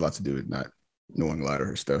has a lot to do with not knowing a lot of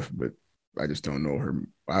her stuff, but I just don't know her.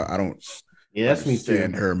 I don't. Yeah, that's me too.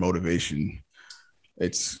 And her motivation,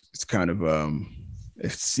 it's kind of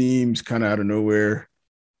it seems kind of out of nowhere.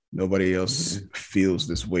 Nobody else feels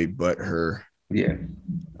this way but her. Yeah.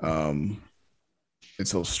 and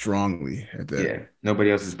so strongly at that. Yeah,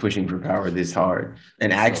 nobody else is pushing for power this hard.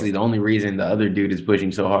 And actually, the only reason the other dude is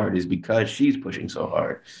pushing so hard is because she's pushing so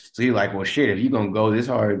hard. So you're like, well, shit, if you're gonna go this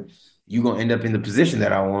hard, you're gonna end up in the position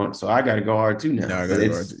that I want. So I gotta go hard too now. I gotta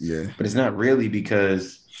go hard, but it's not really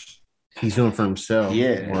because he's doing it for himself.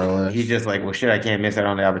 Yeah, more or less. He's just like, well, shit, I can't miss out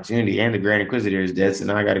on the opportunity. And the Grand Inquisitor is dead, so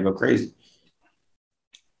now I gotta go crazy.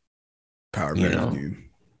 Power, dude.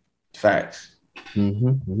 Facts.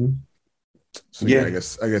 So yeah, I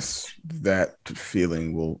guess that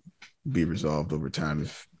feeling will be resolved over time,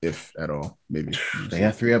 if at all. Maybe they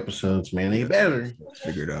got 3 episodes, man. They better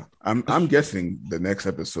figure it out. I'm guessing the next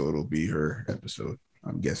episode will be her episode.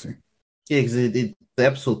 I'm guessing. Yeah, because the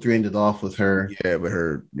episode 3 ended off with her. Yeah, with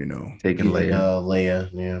her, taking Leia.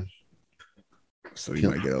 Yeah. So you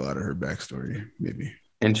might get a lot of her backstory, maybe.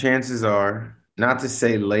 And chances are, not to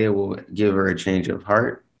say Leia will give her a change of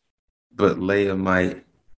heart, but Leia might.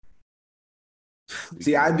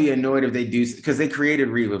 See, I'd be annoyed if they do, because they created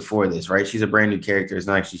Reva for this, right? She's a brand new character. It's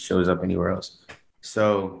not like she shows up anywhere else.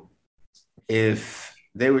 So if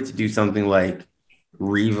they were to do something like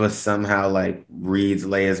Reva somehow like reads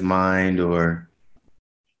Leia's mind or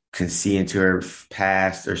can see into her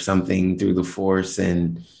past or something through the Force,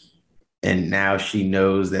 and now she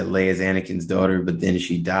knows that Leia's Anakin's daughter, but then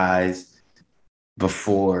she dies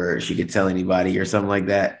before she could tell anybody or something like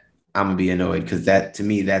that, I'm gonna be annoyed, because that, to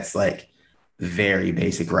me, that's like very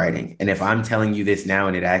basic writing. And if I'm telling you this now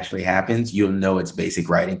and it actually happens, you'll know it's basic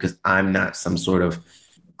writing, because I'm not some sort of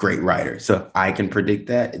great writer. So if I can predict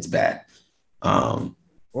that, it's bad.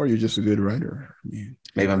 Or you're just a good writer.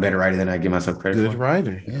 Maybe I'm a better writer than I give myself credit for. Good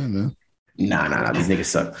writer. Yeah, man. Nah. These niggas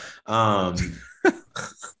suck.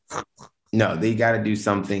 No, they got to do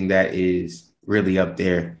something that is really up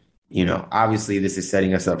there. Obviously this is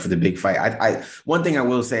setting us up for the big fight. I one thing I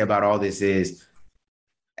will say about all this is,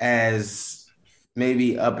 as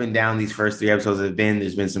maybe up and down these first 3 episodes have been,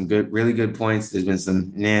 there's been some really good points. There's been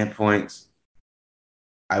some points.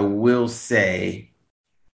 I will say,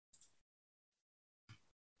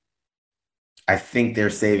 I think they're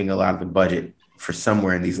saving a lot of the budget for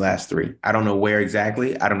somewhere in these last 3. I don't know where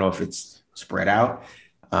exactly. I don't know if it's spread out.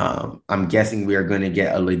 I'm guessing we are going to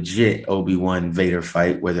get a legit Obi-Wan Vader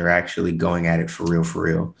fight where they're actually going at it for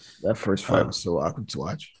real. That first fight was so awkward to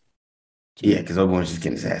watch. Yeah, because Obi-Wan's just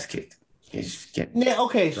getting his ass kicked. He's just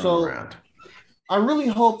getting so around. I really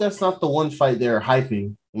hope that's not the one fight they're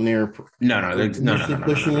hyping when they're pushing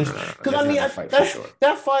this. Because I mean,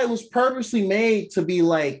 that fight was purposely made to be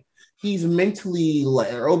like, he's mentally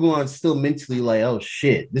like, or Obi-Wan's still mentally like, oh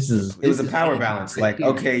shit, it was a power balance. Like,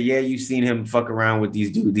 okay, yeah, you've seen him fuck around with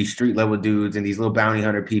these street level dudes and these little bounty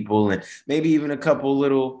hunter people, and maybe even a couple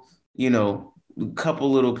little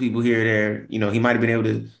people here or there. He might have been able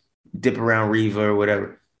to dip around Reva or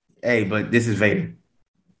whatever. Hey, but this is Vader.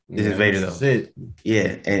 This is Vader, though. It.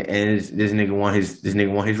 Yeah, and this nigga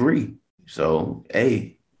want his re. So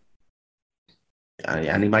hey,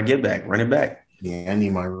 I need my get back. Run it back. Yeah, I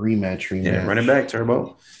need my rematch. Yeah, run it back,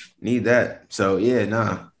 Turbo. Need that. So yeah,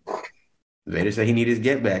 nah. Vader said he needed his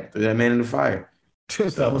get back. Threw that man in the fire.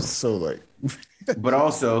 That was so like. But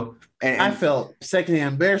also, and I felt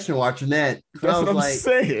secondhand embarrassment watching that. That's what I'm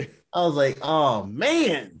saying. I was like, oh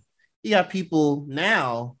man, you got people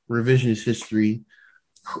now, revisionist history,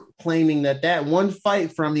 claiming that one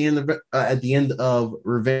fight from the end of at the end of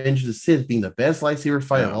Revenge of the Sith being the best lightsaber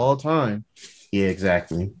fight of all time. Yeah,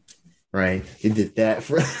 exactly. Right. They did that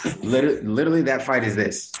for literally that fight is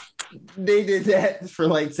this. They did that for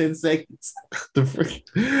like 10 seconds.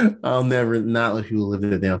 I'll never not let people live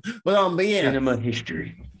it down. But yeah. Cinema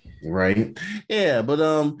history. Right. Yeah,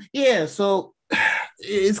 but yeah, so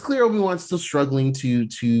it's clear Obi-Wan's still struggling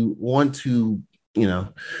to want to,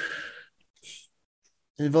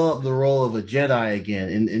 develop the role of a Jedi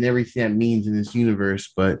again and everything that means in this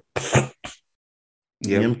universe, but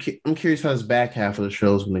yeah, I'm curious how his back half of the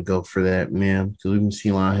show is going to go for that, man. Because we've been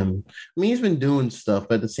seeing a lot of him. I mean, he's been doing stuff,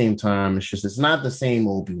 but at the same time, it's not the same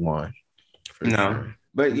Obi-Wan. No, sure.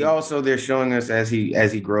 But also they're showing us as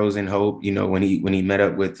he grows in hope. When he met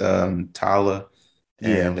up with Tala,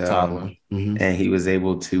 and Tala, and he was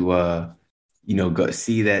able to go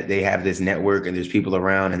see that they have this network and there's people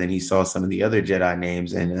around, and then he saw some of the other Jedi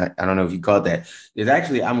names, and I don't know if you caught that. There's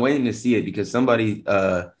actually, I'm waiting to see it because somebody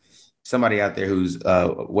out there who's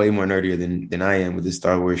way more nerdier than I am with this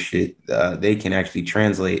Star Wars shit, they can actually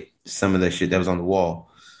translate some of the shit that was on the wall.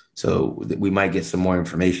 So we might get some more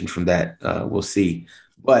information from that. We'll see.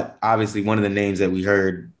 But obviously one of the names that we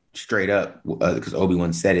heard straight up, because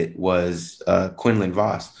Obi-Wan said it, was Quinlan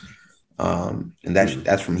Vos. And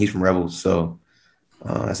he's from Rebels. So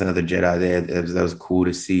that's another Jedi there. That was cool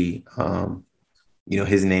to see.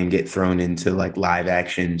 his name get thrown into like live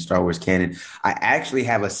action Star Wars canon. I actually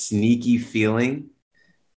have a sneaky feeling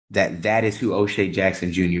that is who O'Shea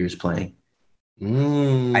Jackson Jr. is playing.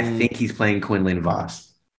 I think he's playing Quinlan Vos.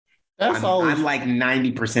 I'm like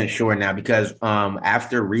 90% sure now because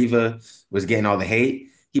after Reva was getting all the hate,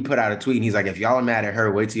 he put out a tweet and he's like, if y'all are mad at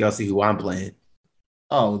her, wait till y'all see who I'm playing.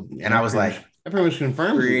 Oh, and I was like, that pretty much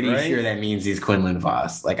confirms pretty it, right? sure that means he's Quinlan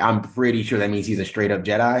Vos. Like, I'm pretty sure that means he's a straight up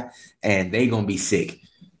Jedi and they gonna be sick.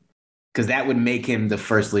 Because that would make him the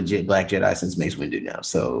first legit Black Jedi since Mace Windu now.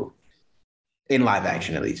 So, in live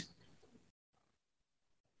action at least.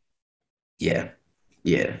 Yeah.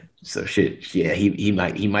 So shit. Yeah, he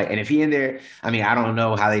might. And if he in there, I mean, I don't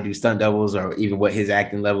know how they do stunt doubles or even what his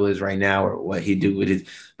acting level is right now or what he do with his.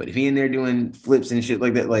 But if he in there doing flips and shit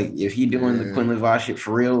like that, like if he doing the Quinlan Vos shit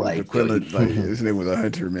for real, like Quinlan, like his name was a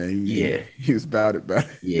Hunter, man. He was about it.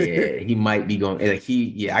 Yeah, he might be going like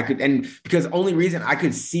I could, and because only reason I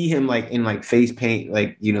could see him like in like face paint,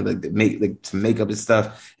 like like some makeup and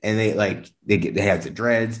stuff, and they have the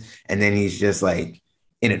dreads, and then he's just like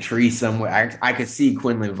in a tree somewhere. I could see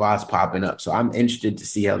Quinlan Vos popping up. So I'm interested to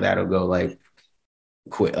see how that'll go. Like,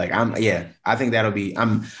 quit. Like, I think that'll be,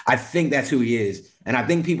 I think that's who he is. And I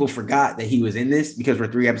think people forgot that he was in this because we're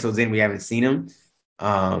 3 episodes in, we haven't seen him.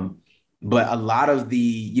 But a lot of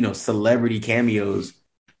the, celebrity cameos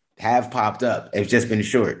have popped up. It's just been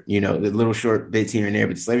short, the little short bits here and there,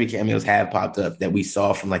 but the celebrity cameos have popped up that we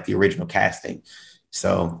saw from like the original casting.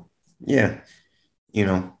 So, yeah,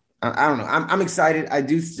 I don't know. I'm excited. I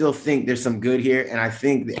do still think there's some good here. And I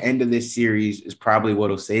think the end of this series is probably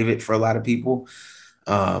what'll save it for a lot of people.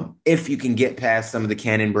 If you can get past some of the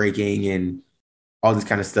canon breaking and all this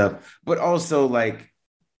kind of stuff. But also, like,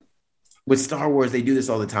 with Star Wars, they do this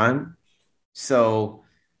all the time. So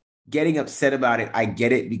getting upset about it, I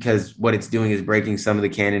get it, because what it's doing is breaking some of the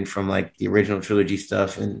canon from, like, the original trilogy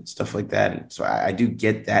stuff and stuff like that. And so I do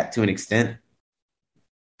get that to an extent.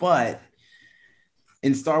 But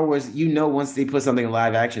in Star Wars, once they put something in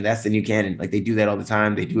live action, that's the new canon. Like, they do that all the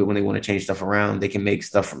time. They do it when they want to change stuff around. They can make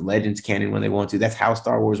stuff from Legends canon when they want to. That's how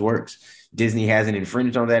Star Wars works. Disney hasn't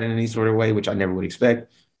infringed on that in any sort of way, which I never would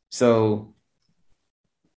expect. So,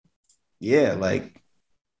 yeah, like,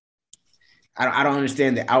 I don't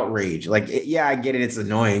understand the outrage. Like, I get it. It's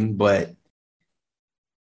annoying, but,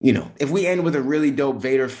 if we end with a really dope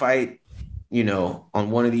Vader fight,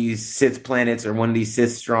 on one of these Sith planets or one of these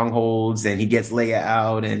Sith strongholds, and he gets Leia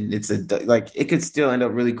out, and it could still end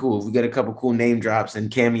up really cool. If we get a couple cool name drops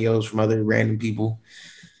and cameos from other random people.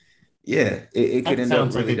 Yeah, it could end up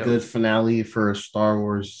sounds like really a good finale for a Star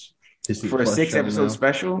Wars Disney for a 6-episode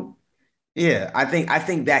special. Yeah, I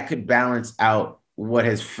think that could balance out what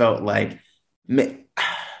has felt like. Yeah,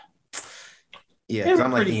 because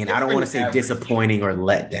I'm like, Ian, I don't want to say average. Disappointing or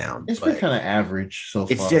let down. It's been kind of average so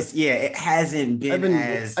far. It's just, it hasn't been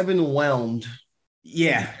I've been whelmed.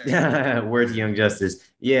 Yeah. Word to Young Justice.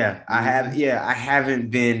 Yeah, I haven't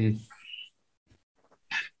been,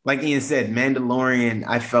 like Ian said, Mandalorian,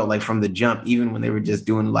 I felt like from the jump, even when they were just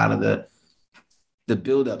doing a lot of the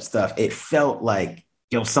build-up stuff, it felt like,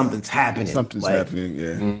 something's happening. Something's happening,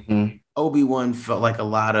 yeah. Mm-hmm. Obi-Wan felt like a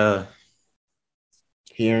lot of,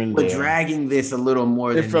 here and but there. Dragging this a little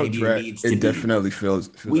more than maybe it needs to be. It definitely feels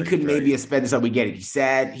we like could maybe have sped this up. We get it. He's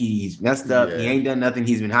sad. He's messed up. He ain't done nothing.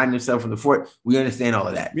 He's been hiding himself from the fort. We understand all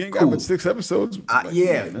of that. We ain't got but 6 episodes. We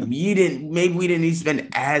didn't need to spend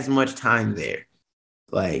as much time there.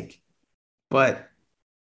 Like, but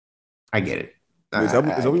I get it. Is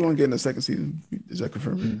Obi-Wan getting a second season? Is that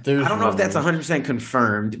confirmed? I don't know if that's 100%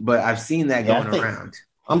 confirmed, but I've seen that going around.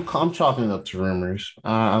 I'm chalking it up to rumors.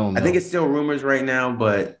 I don't know. I think it's still rumors right now,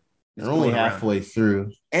 but they're only halfway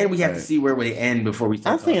through, and we have to see where they end before we. I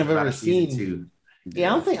don't think I've ever seen 2. Yeah,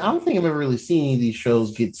 I don't think I've ever really seen any of these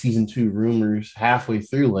shows get season 2 rumors halfway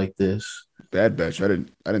through like this. Bad Batch. I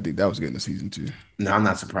didn't think that was getting a season 2. No, I'm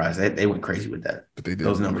not surprised. They went crazy with that. But they did.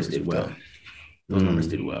 Those numbers did well. Those numbers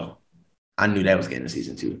did well. I knew that was getting a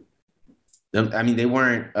season 2. I mean, they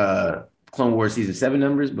weren't Clone Wars season 7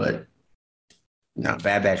 numbers, but. No,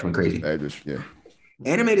 Bad Batch went crazy.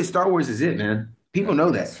 Animated Star Wars is it, man. People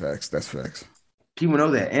know that. That's facts. People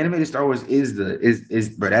know that. Animated Star Wars is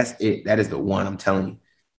bro, that's it. That is the one. I'm telling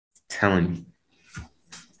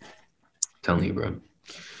you, bro.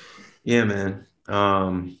 Yeah, man.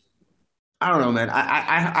 I don't know, man.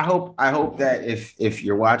 I hope that if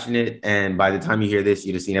you're watching it and by the time you hear this,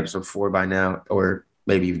 you'd have seen episode 4 by now, or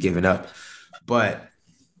maybe you've given up. But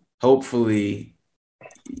hopefully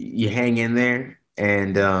you hang in there.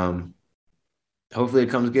 And hopefully it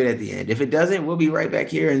comes good at the end. If it doesn't, we'll be right back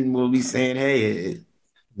here and we'll be saying, hey,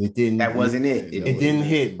 It didn't. That wasn't it. It didn't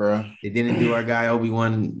hit, bro. It didn't do our guy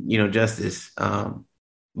Obi-Wan, justice.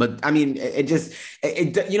 But I mean, it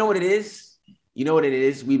you know what it is? You know what it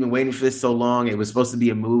is? We've been waiting for this so long. It was supposed to be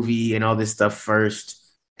a movie and all this stuff first.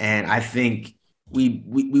 And I think we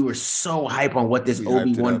were so hype on what this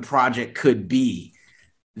Obi-Wan project could be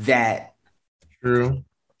that True.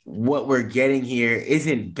 What we're getting here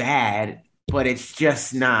isn't bad, but it's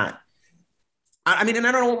just not. I mean, and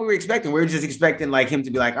I don't know what we were expecting. We were just expecting like him to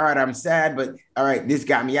be like, all right, I'm sad, but all right, this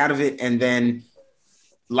got me out of it. And then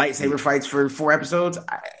lightsaber fights for 4 episodes.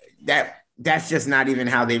 That's just not even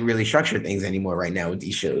how they really structure things anymore right now with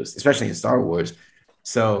these shows, especially in Star Wars.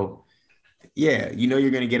 So yeah, you're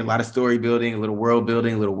going to get a lot of story building, a little world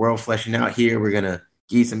building, a little world fleshing out here. We're going to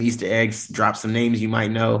give you some Easter eggs, drop some names you might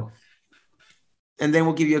know. And then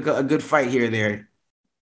we'll give you a good fight here or there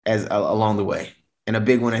along the way. And a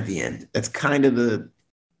big one at the end. That's kind of the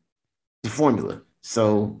formula.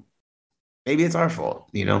 So maybe it's our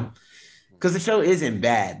fault, because the show isn't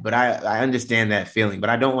bad, but I understand that feeling.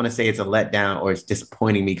 But I don't want to say it's a letdown or it's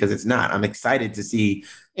disappointing me, because it's not. I'm excited to see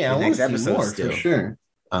the next episode more, still. For sure.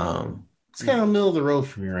 It's kind of middle of the road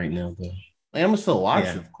for me right now, though. Like, I'm gonna still watch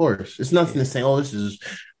it, of course. It's nothing to say, oh, this is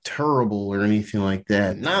terrible or anything like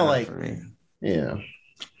that. Not like, for me. Yeah.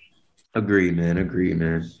 Agree,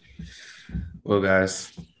 man. Well,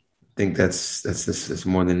 guys, I think that's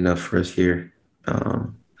more than enough for us here.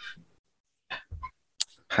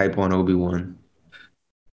 Hype on Obi-Wan.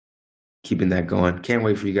 Keeping that going. Can't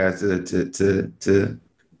wait for you guys to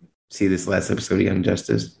see this last episode of Young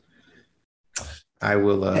Justice. I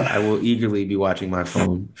will eagerly be watching my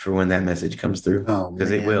phone for when that message comes through,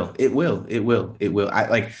 because it will.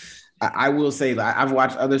 I will say that I've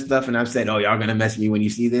watched other stuff and I've said, oh, y'all gonna mess me when you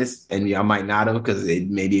see this, and y'all might not have, because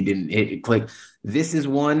maybe it didn't hit it click. This is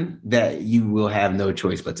one that you will have no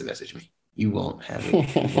choice but to message me. You won't have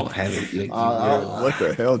it. You won't have it. What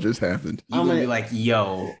the hell just happened? I'm gonna be like,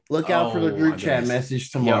 yo, look out for the group chat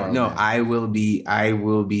message tomorrow. Yo, no, man. I will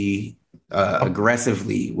be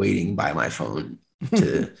aggressively waiting by my phone.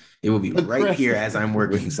 It will be right here as I'm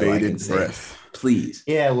working, so I can say, please.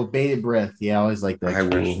 Yeah, with bated breath. Yeah, I always like that. I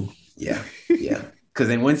will. Yeah. Because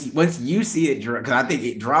then once you see it, because I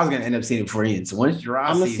think Draw's gonna end up seeing it before Ian. So once Draw,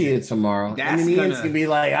 I'm gonna see it tomorrow. That's Ian's gonna be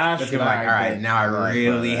like, all right, now I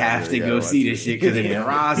really have to go see this shit, because if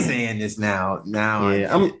Draw's saying this now.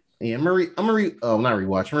 Yeah, I'm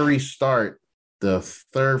gonna restart the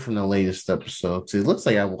third from the latest episode. So it looks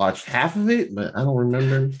like I watched half of it, but I don't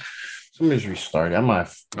remember. So I'm just restart it. I might.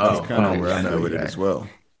 That's kind of where I'm at with it as well.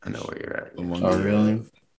 I know where you're at. Oh, really?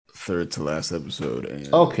 Third to last episode.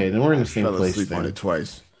 And okay, then we're in the same place. I fell asleep on it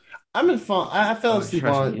twice. I'm in fun. I fell asleep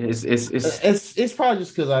on it. It's probably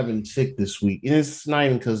just because I've been sick this week, and it's not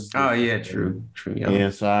even because. Oh yeah, true. Yeah,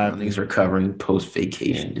 so I think it's recovering post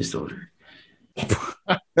vacation disorder.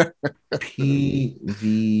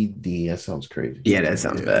 PVD. That sounds crazy. Yeah, that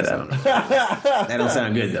sounds bad. That don't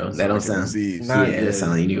sound good though. That don't sound. That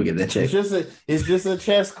sounds like you need to go get that checked. It's just a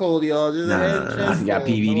chest cold, y'all. Just you got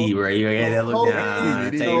PVD, bro. You got that look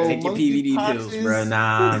down. Take your PVD pills, bro.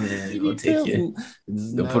 Nah, man. Go take your.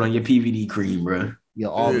 Go put on your PVD cream, bro. Yo,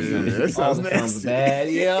 all that sounds bad.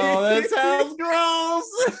 Yo, that sounds gross.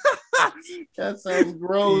 That sounds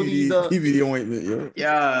gross. PVD ointment, yo.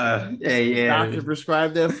 Yeah. Doctor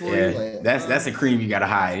prescribed that for you. Like, that's a cream you gotta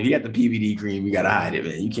hide. If you got the PVD cream, you gotta hide it,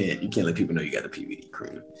 man. You can't let people know you got the PVD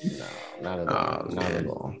cream. No, not at all. Not at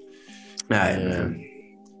all.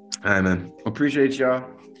 All right, man. Appreciate y'all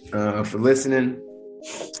for listening.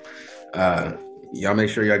 Y'all make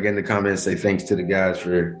sure y'all get in the comments. Say thanks to the guys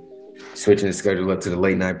for switching the schedule up to the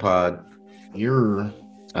late night pod. We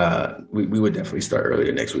would definitely start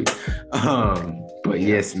earlier next week. But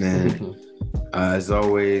yes, man. As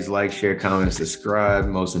always, like, share, comment, subscribe.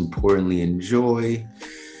 Most importantly, enjoy.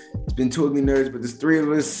 It's been 2 Ugly Nerds, but there's 3 of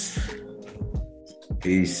us.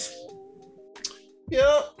 Peace.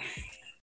 Yep.